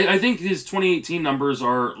 yeah, I think his 2018 numbers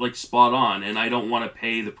are like spot on, and I don't want to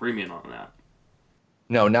pay the premium on that.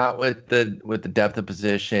 No, not with the depth of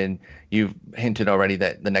position. You've hinted already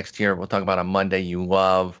that the next year we'll talk about on Monday you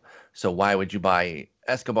love. So why would you buy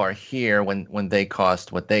Escobar here when they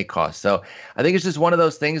cost what they cost? So I think it's just one of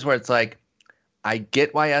those things where it's like, I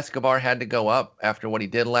get why Escobar had to go up after what he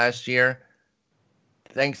did last year.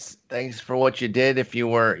 Thanks for what you did. If you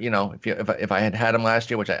were, if I had him last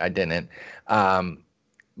year, which I didn't,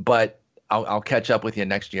 but I'll catch up with you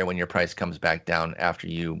next year when your price comes back down after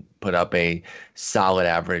you put up a solid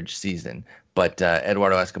average season. But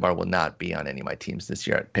Eduardo Escobar will not be on any of my teams this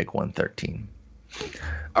year at pick 113.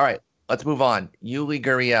 All right, let's move on. Yuli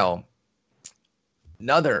Gurriel,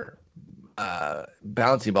 another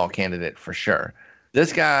bouncy ball candidate for sure.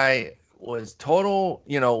 This guy was total,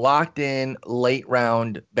 locked in late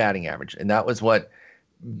round batting average, and that was what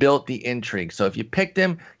built the intrigue. So if you picked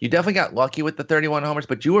him, you definitely got lucky with the 31 homers,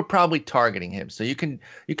 but you were probably targeting him. So you can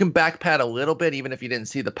back pat a little bit, even if you didn't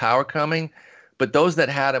see the power coming. But those that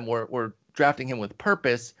had him were drafting him with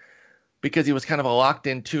purpose because he was kind of a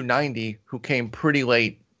locked-in 290 who came pretty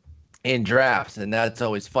late in drafts, and that's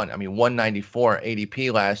always fun. I mean, 194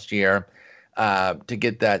 ADP last year to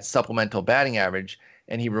get that supplemental batting average,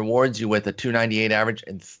 and he rewards you with a 298 average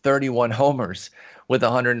and 31 homers with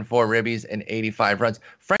 104 ribbies and 85 runs.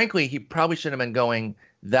 Frankly, he probably should have been going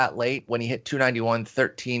that late when he hit 291,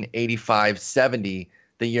 13, 85, 70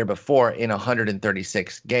 the year before in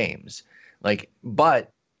 136 games.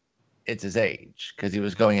 But it's his age because he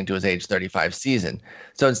was going into his age 35 season.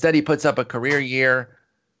 So instead he puts up a career year.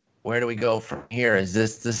 Where do we go from here? Is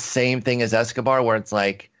this the same thing as Escobar where it's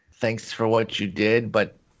like, thanks for what you did,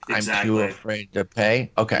 but I'm too afraid to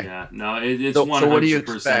pay? Okay. Yeah, no, it's 100% so what do you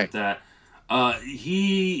expect? That.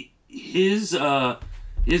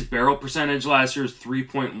 His barrel percentage last year is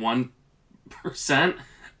 3.1%.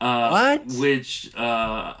 What? Which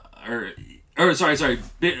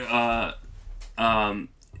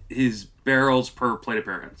his barrels per plate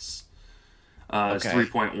appearance is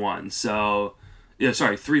 3.1. So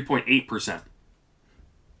 3.8%.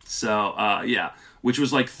 So which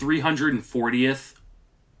was like 340th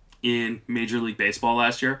in Major League Baseball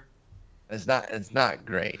last year. It's not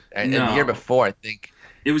great. And the year before, I think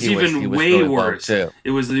it was even way really worse.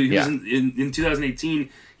 It was in 2018.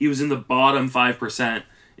 He was in the bottom 5%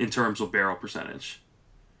 in terms of barrel percentage.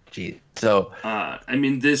 Geez. So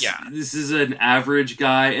this is an average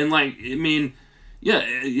guy, and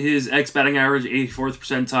his batting average 84th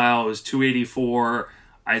percentile is 284.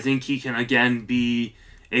 I think he can again be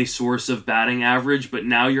a source of batting average, but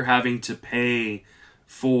now you're having to pay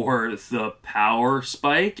for the power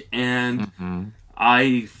spike, and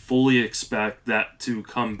I fully expect that to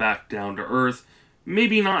come back down to earth.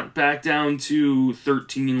 Maybe not back down to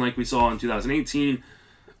 13 like we saw in 2018.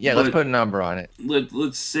 Yeah, let's put a number on it.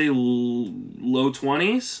 Let's say low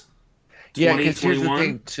 20s. Yeah, because here's the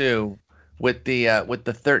thing too, with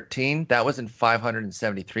the 13, that was in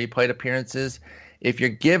 573 plate appearances. If you're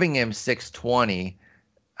giving him 620,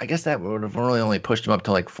 I guess that would have really only pushed him up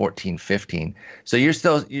to like 14, 15. So you're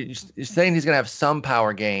saying he's going to have some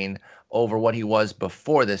power gain over what he was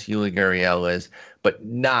before this, Yuli Gurriel is, but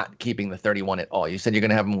not keeping the 31 at all. You said you're going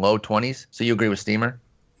to have him low 20s, so you agree with Steamer?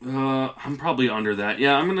 I'm probably under that.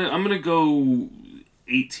 Yeah, I'm gonna go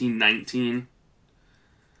 18, 19.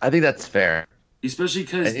 I think that's fair. Especially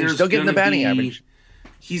because you're still getting the batting average.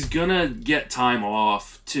 He's gonna get time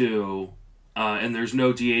off too, and there's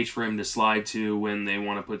no DH for him to slide to when they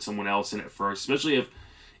want to put someone else in at first. Especially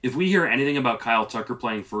if we hear anything about Kyle Tucker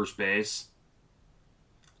playing first base.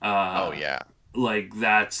 That's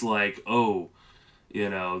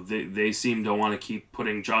they seem to want to keep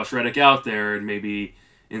putting Josh Reddick out there, and maybe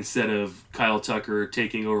instead of Kyle Tucker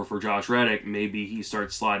taking over for Josh Reddick, maybe he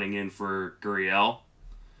starts sliding in for Gurriel.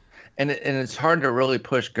 And it's hard to really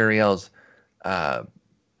push Gurriel's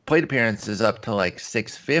plate appearances up to like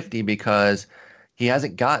 650 because he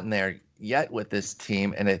hasn't gotten there yet with this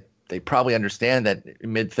team, and they probably understand that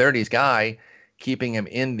mid-30s guy, keeping him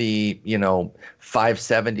in the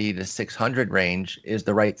 570 to 600 range is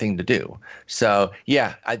the right thing to do. So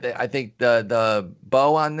yeah, I think the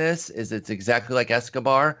bow on this is it's exactly like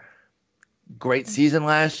Escobar. Great season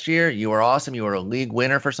last year. You were awesome. You were a league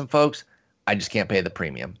winner for some folks. I just can't pay the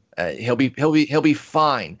premium. He'll be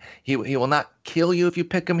fine. He will not kill you if you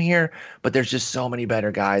pick him here, but there's just so many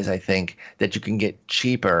better guys I think that you can get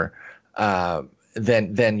cheaper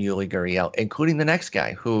than Yuli Gurriel, including the next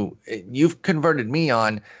guy who you've converted me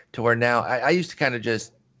on to where now I used to kind of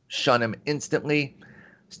just shun him instantly.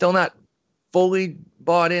 Still not fully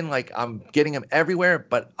bought in, like I'm getting him everywhere,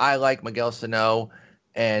 but I like Miguel Sano,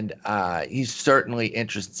 and he certainly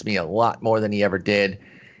interests me a lot more than he ever did.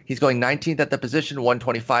 He's going 19th at the position,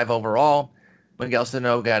 125 overall. Miguel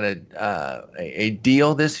Sano got a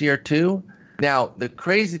deal this year too. Now, the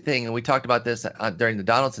crazy thing, and we talked about this during the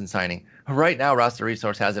Donaldson signing, right now Roster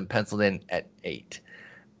Resource has him penciled in at 8.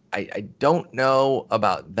 I don't know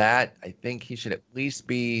about that. I think he should at least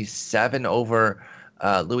be 7 over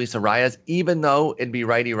Luis Arias, even though it'd be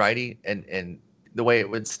righty-righty, and the way it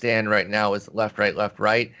would stand right now is left,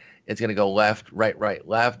 right. It's going to go left, right,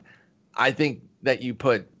 left. I think that you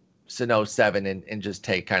put Sano 7 and just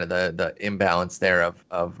take kind of the imbalance there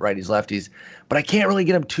of righties, lefties. But I can't really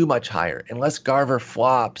get him too much higher. Unless Garver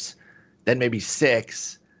flops, then maybe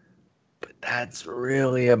 6. But that's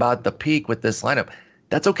really about the peak with this lineup.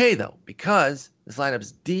 That's okay, though, because this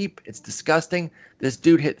lineup's deep. It's disgusting. This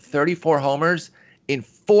dude hit 34 homers in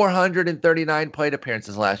 439 plate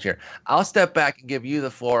appearances last year. I'll step back and give you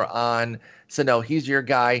the floor on Sano. He's your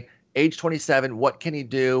guy. Age 27. What can he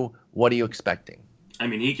do? What are you expecting? I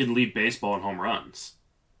mean, he can lead baseball in home runs.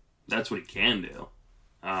 That's what he can do.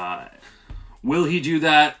 Will he do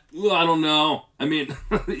that? Well, I don't know. I mean,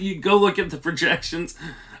 you go look at the projections.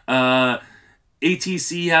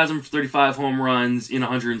 ATC has him for 35 home runs in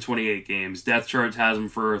 128 games. Death Chart has him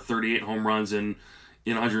for 38 home runs in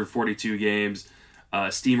 142 games.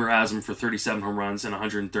 Steamer has him for 37 home runs in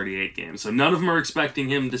 138 games. So none of them are expecting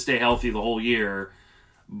him to stay healthy the whole year,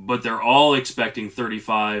 but they're all expecting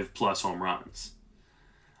 35 plus home runs.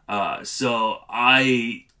 So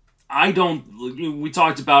I don't. We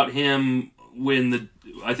talked about him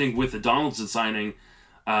I think with the Donaldson signing,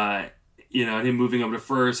 and him moving over to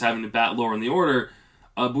first, having to bat lower in the order.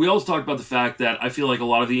 But we also talked about the fact that I feel like a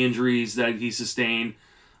lot of the injuries that he sustained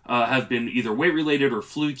have been either weight related or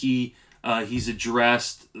fluky. He's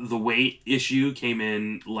addressed the weight issue, came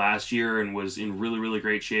in last year and was in really, really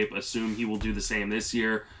great shape. Assume he will do the same this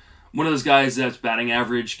year. One of those guys that's batting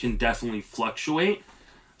average can definitely fluctuate.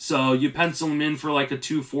 So you pencil him in for like a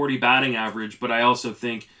 240 batting average, but I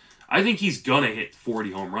think he's going to hit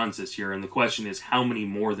 40 home runs this year. And the question is, how many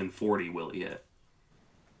more than 40 will he hit?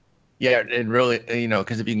 Yeah, it really,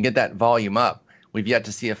 because if you can get that volume up, we've yet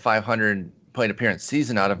to see a 500 plate appearance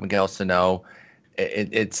season out of Miguel Sano.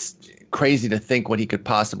 It's crazy to think what he could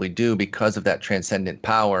possibly do because of that transcendent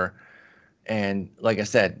power. And like I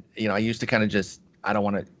said, I used to kind of I don't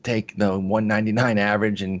want to take the 199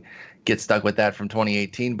 average and get stuck with that from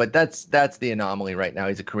 2018, but that's the anomaly right now.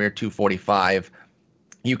 He's a career 245.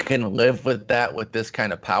 You can live with that with this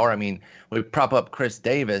kind of power. I mean, we prop up Chris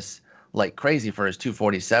Davis like crazy for his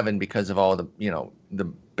 247 because of all the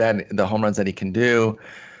the home runs that he can do.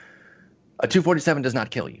 A 247 does not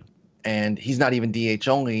kill you. And he's not even DH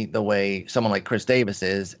only the way someone like Chris Davis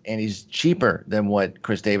is, and he's cheaper than what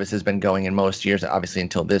Chris Davis has been going in most years, obviously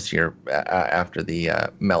until this year after the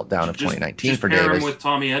meltdown of 2019 for Davis. Pair him with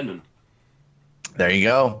Tommy Edman. There you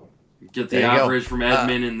go. Get the average from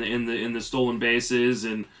Edman in the stolen bases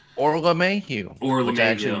or LeMahieu, which I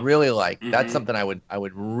actually really like. Mm-hmm. That's something I would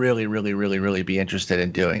really, really, really, really be interested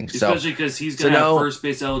in doing. Especially because he's going to have first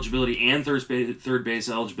base eligibility and third base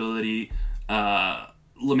eligibility.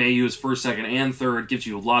 LeMahieu is first, second, and third. Gives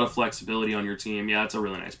you a lot of flexibility on your team. Yeah, it's a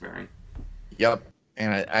really nice pairing. Yep,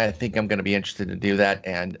 and I think I'm going to be interested to do that.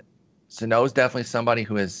 And Sano's definitely somebody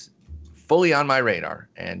who is fully on my radar.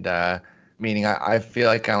 And meaning I feel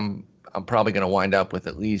like I'm probably going to wind up with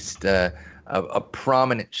at least a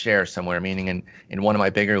prominent share somewhere. Meaning in one of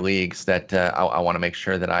my bigger leagues that I want to make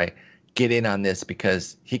sure that I get in on this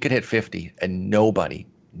because he could hit 50 and nobody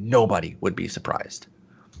would be surprised.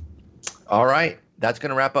 All right. That's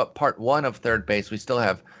going to wrap up part one of third base. We still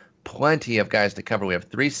have plenty of guys to cover. We have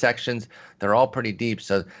 3 sections. They're all pretty deep,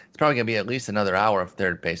 so it's probably going to be at least another hour of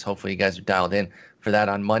third base. Hopefully you guys are dialed in for that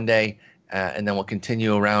on Monday, and then we'll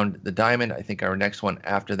continue around the diamond. I think our next one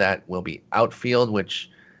after that will be outfield,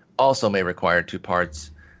 which also may require 2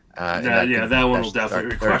 parts. That one will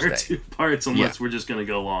definitely require Thursday. 2 parts unless we're just going to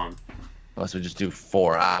go long. Unless we just do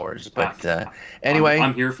 4 hours. But anyway,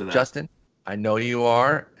 I'm here for that. Justin, I know you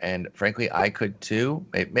are, and frankly, I could too.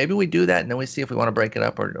 Maybe we do that, and then we see if we want to break it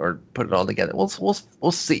up or put it all together.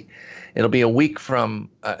 We'll see. It'll be a week from.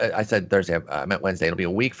 I said Thursday. I meant Wednesday. It'll be a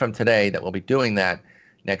week from today that we'll be doing that.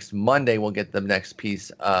 Next Monday, we'll get the next piece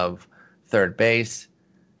of third base.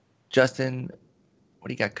 Justin, what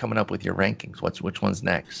do you got coming up with your rankings? Which one's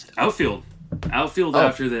next? Outfield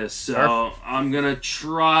after this. So perfect. I'm gonna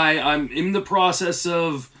try. I'm in the process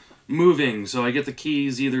of moving, so I get the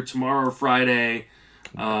keys either tomorrow or Friday.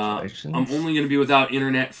 I'm only going to be without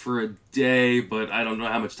internet for a day, but I don't know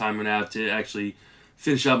how much time I'm going to have to actually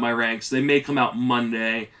finish up my ranks. They may come out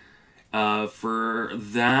Monday for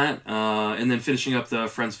that, and then finishing up the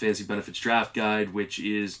Friends Fantasy Benefits Draft Guide, which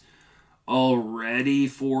is already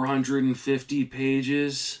 450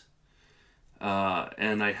 pages,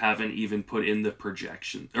 and I haven't even put in the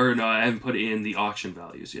projection, I haven't put in the auction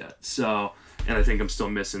values yet. So. And I think I'm still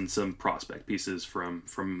missing some prospect pieces from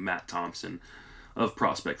Matt Thompson of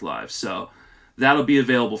Prospect Live. So that'll be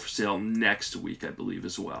available for sale next week, I believe,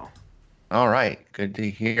 as well. All right. Good to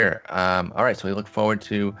hear. All right. So we look forward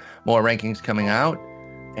to more rankings coming out,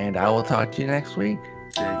 and I will talk to you next week.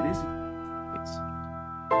 Take it easy.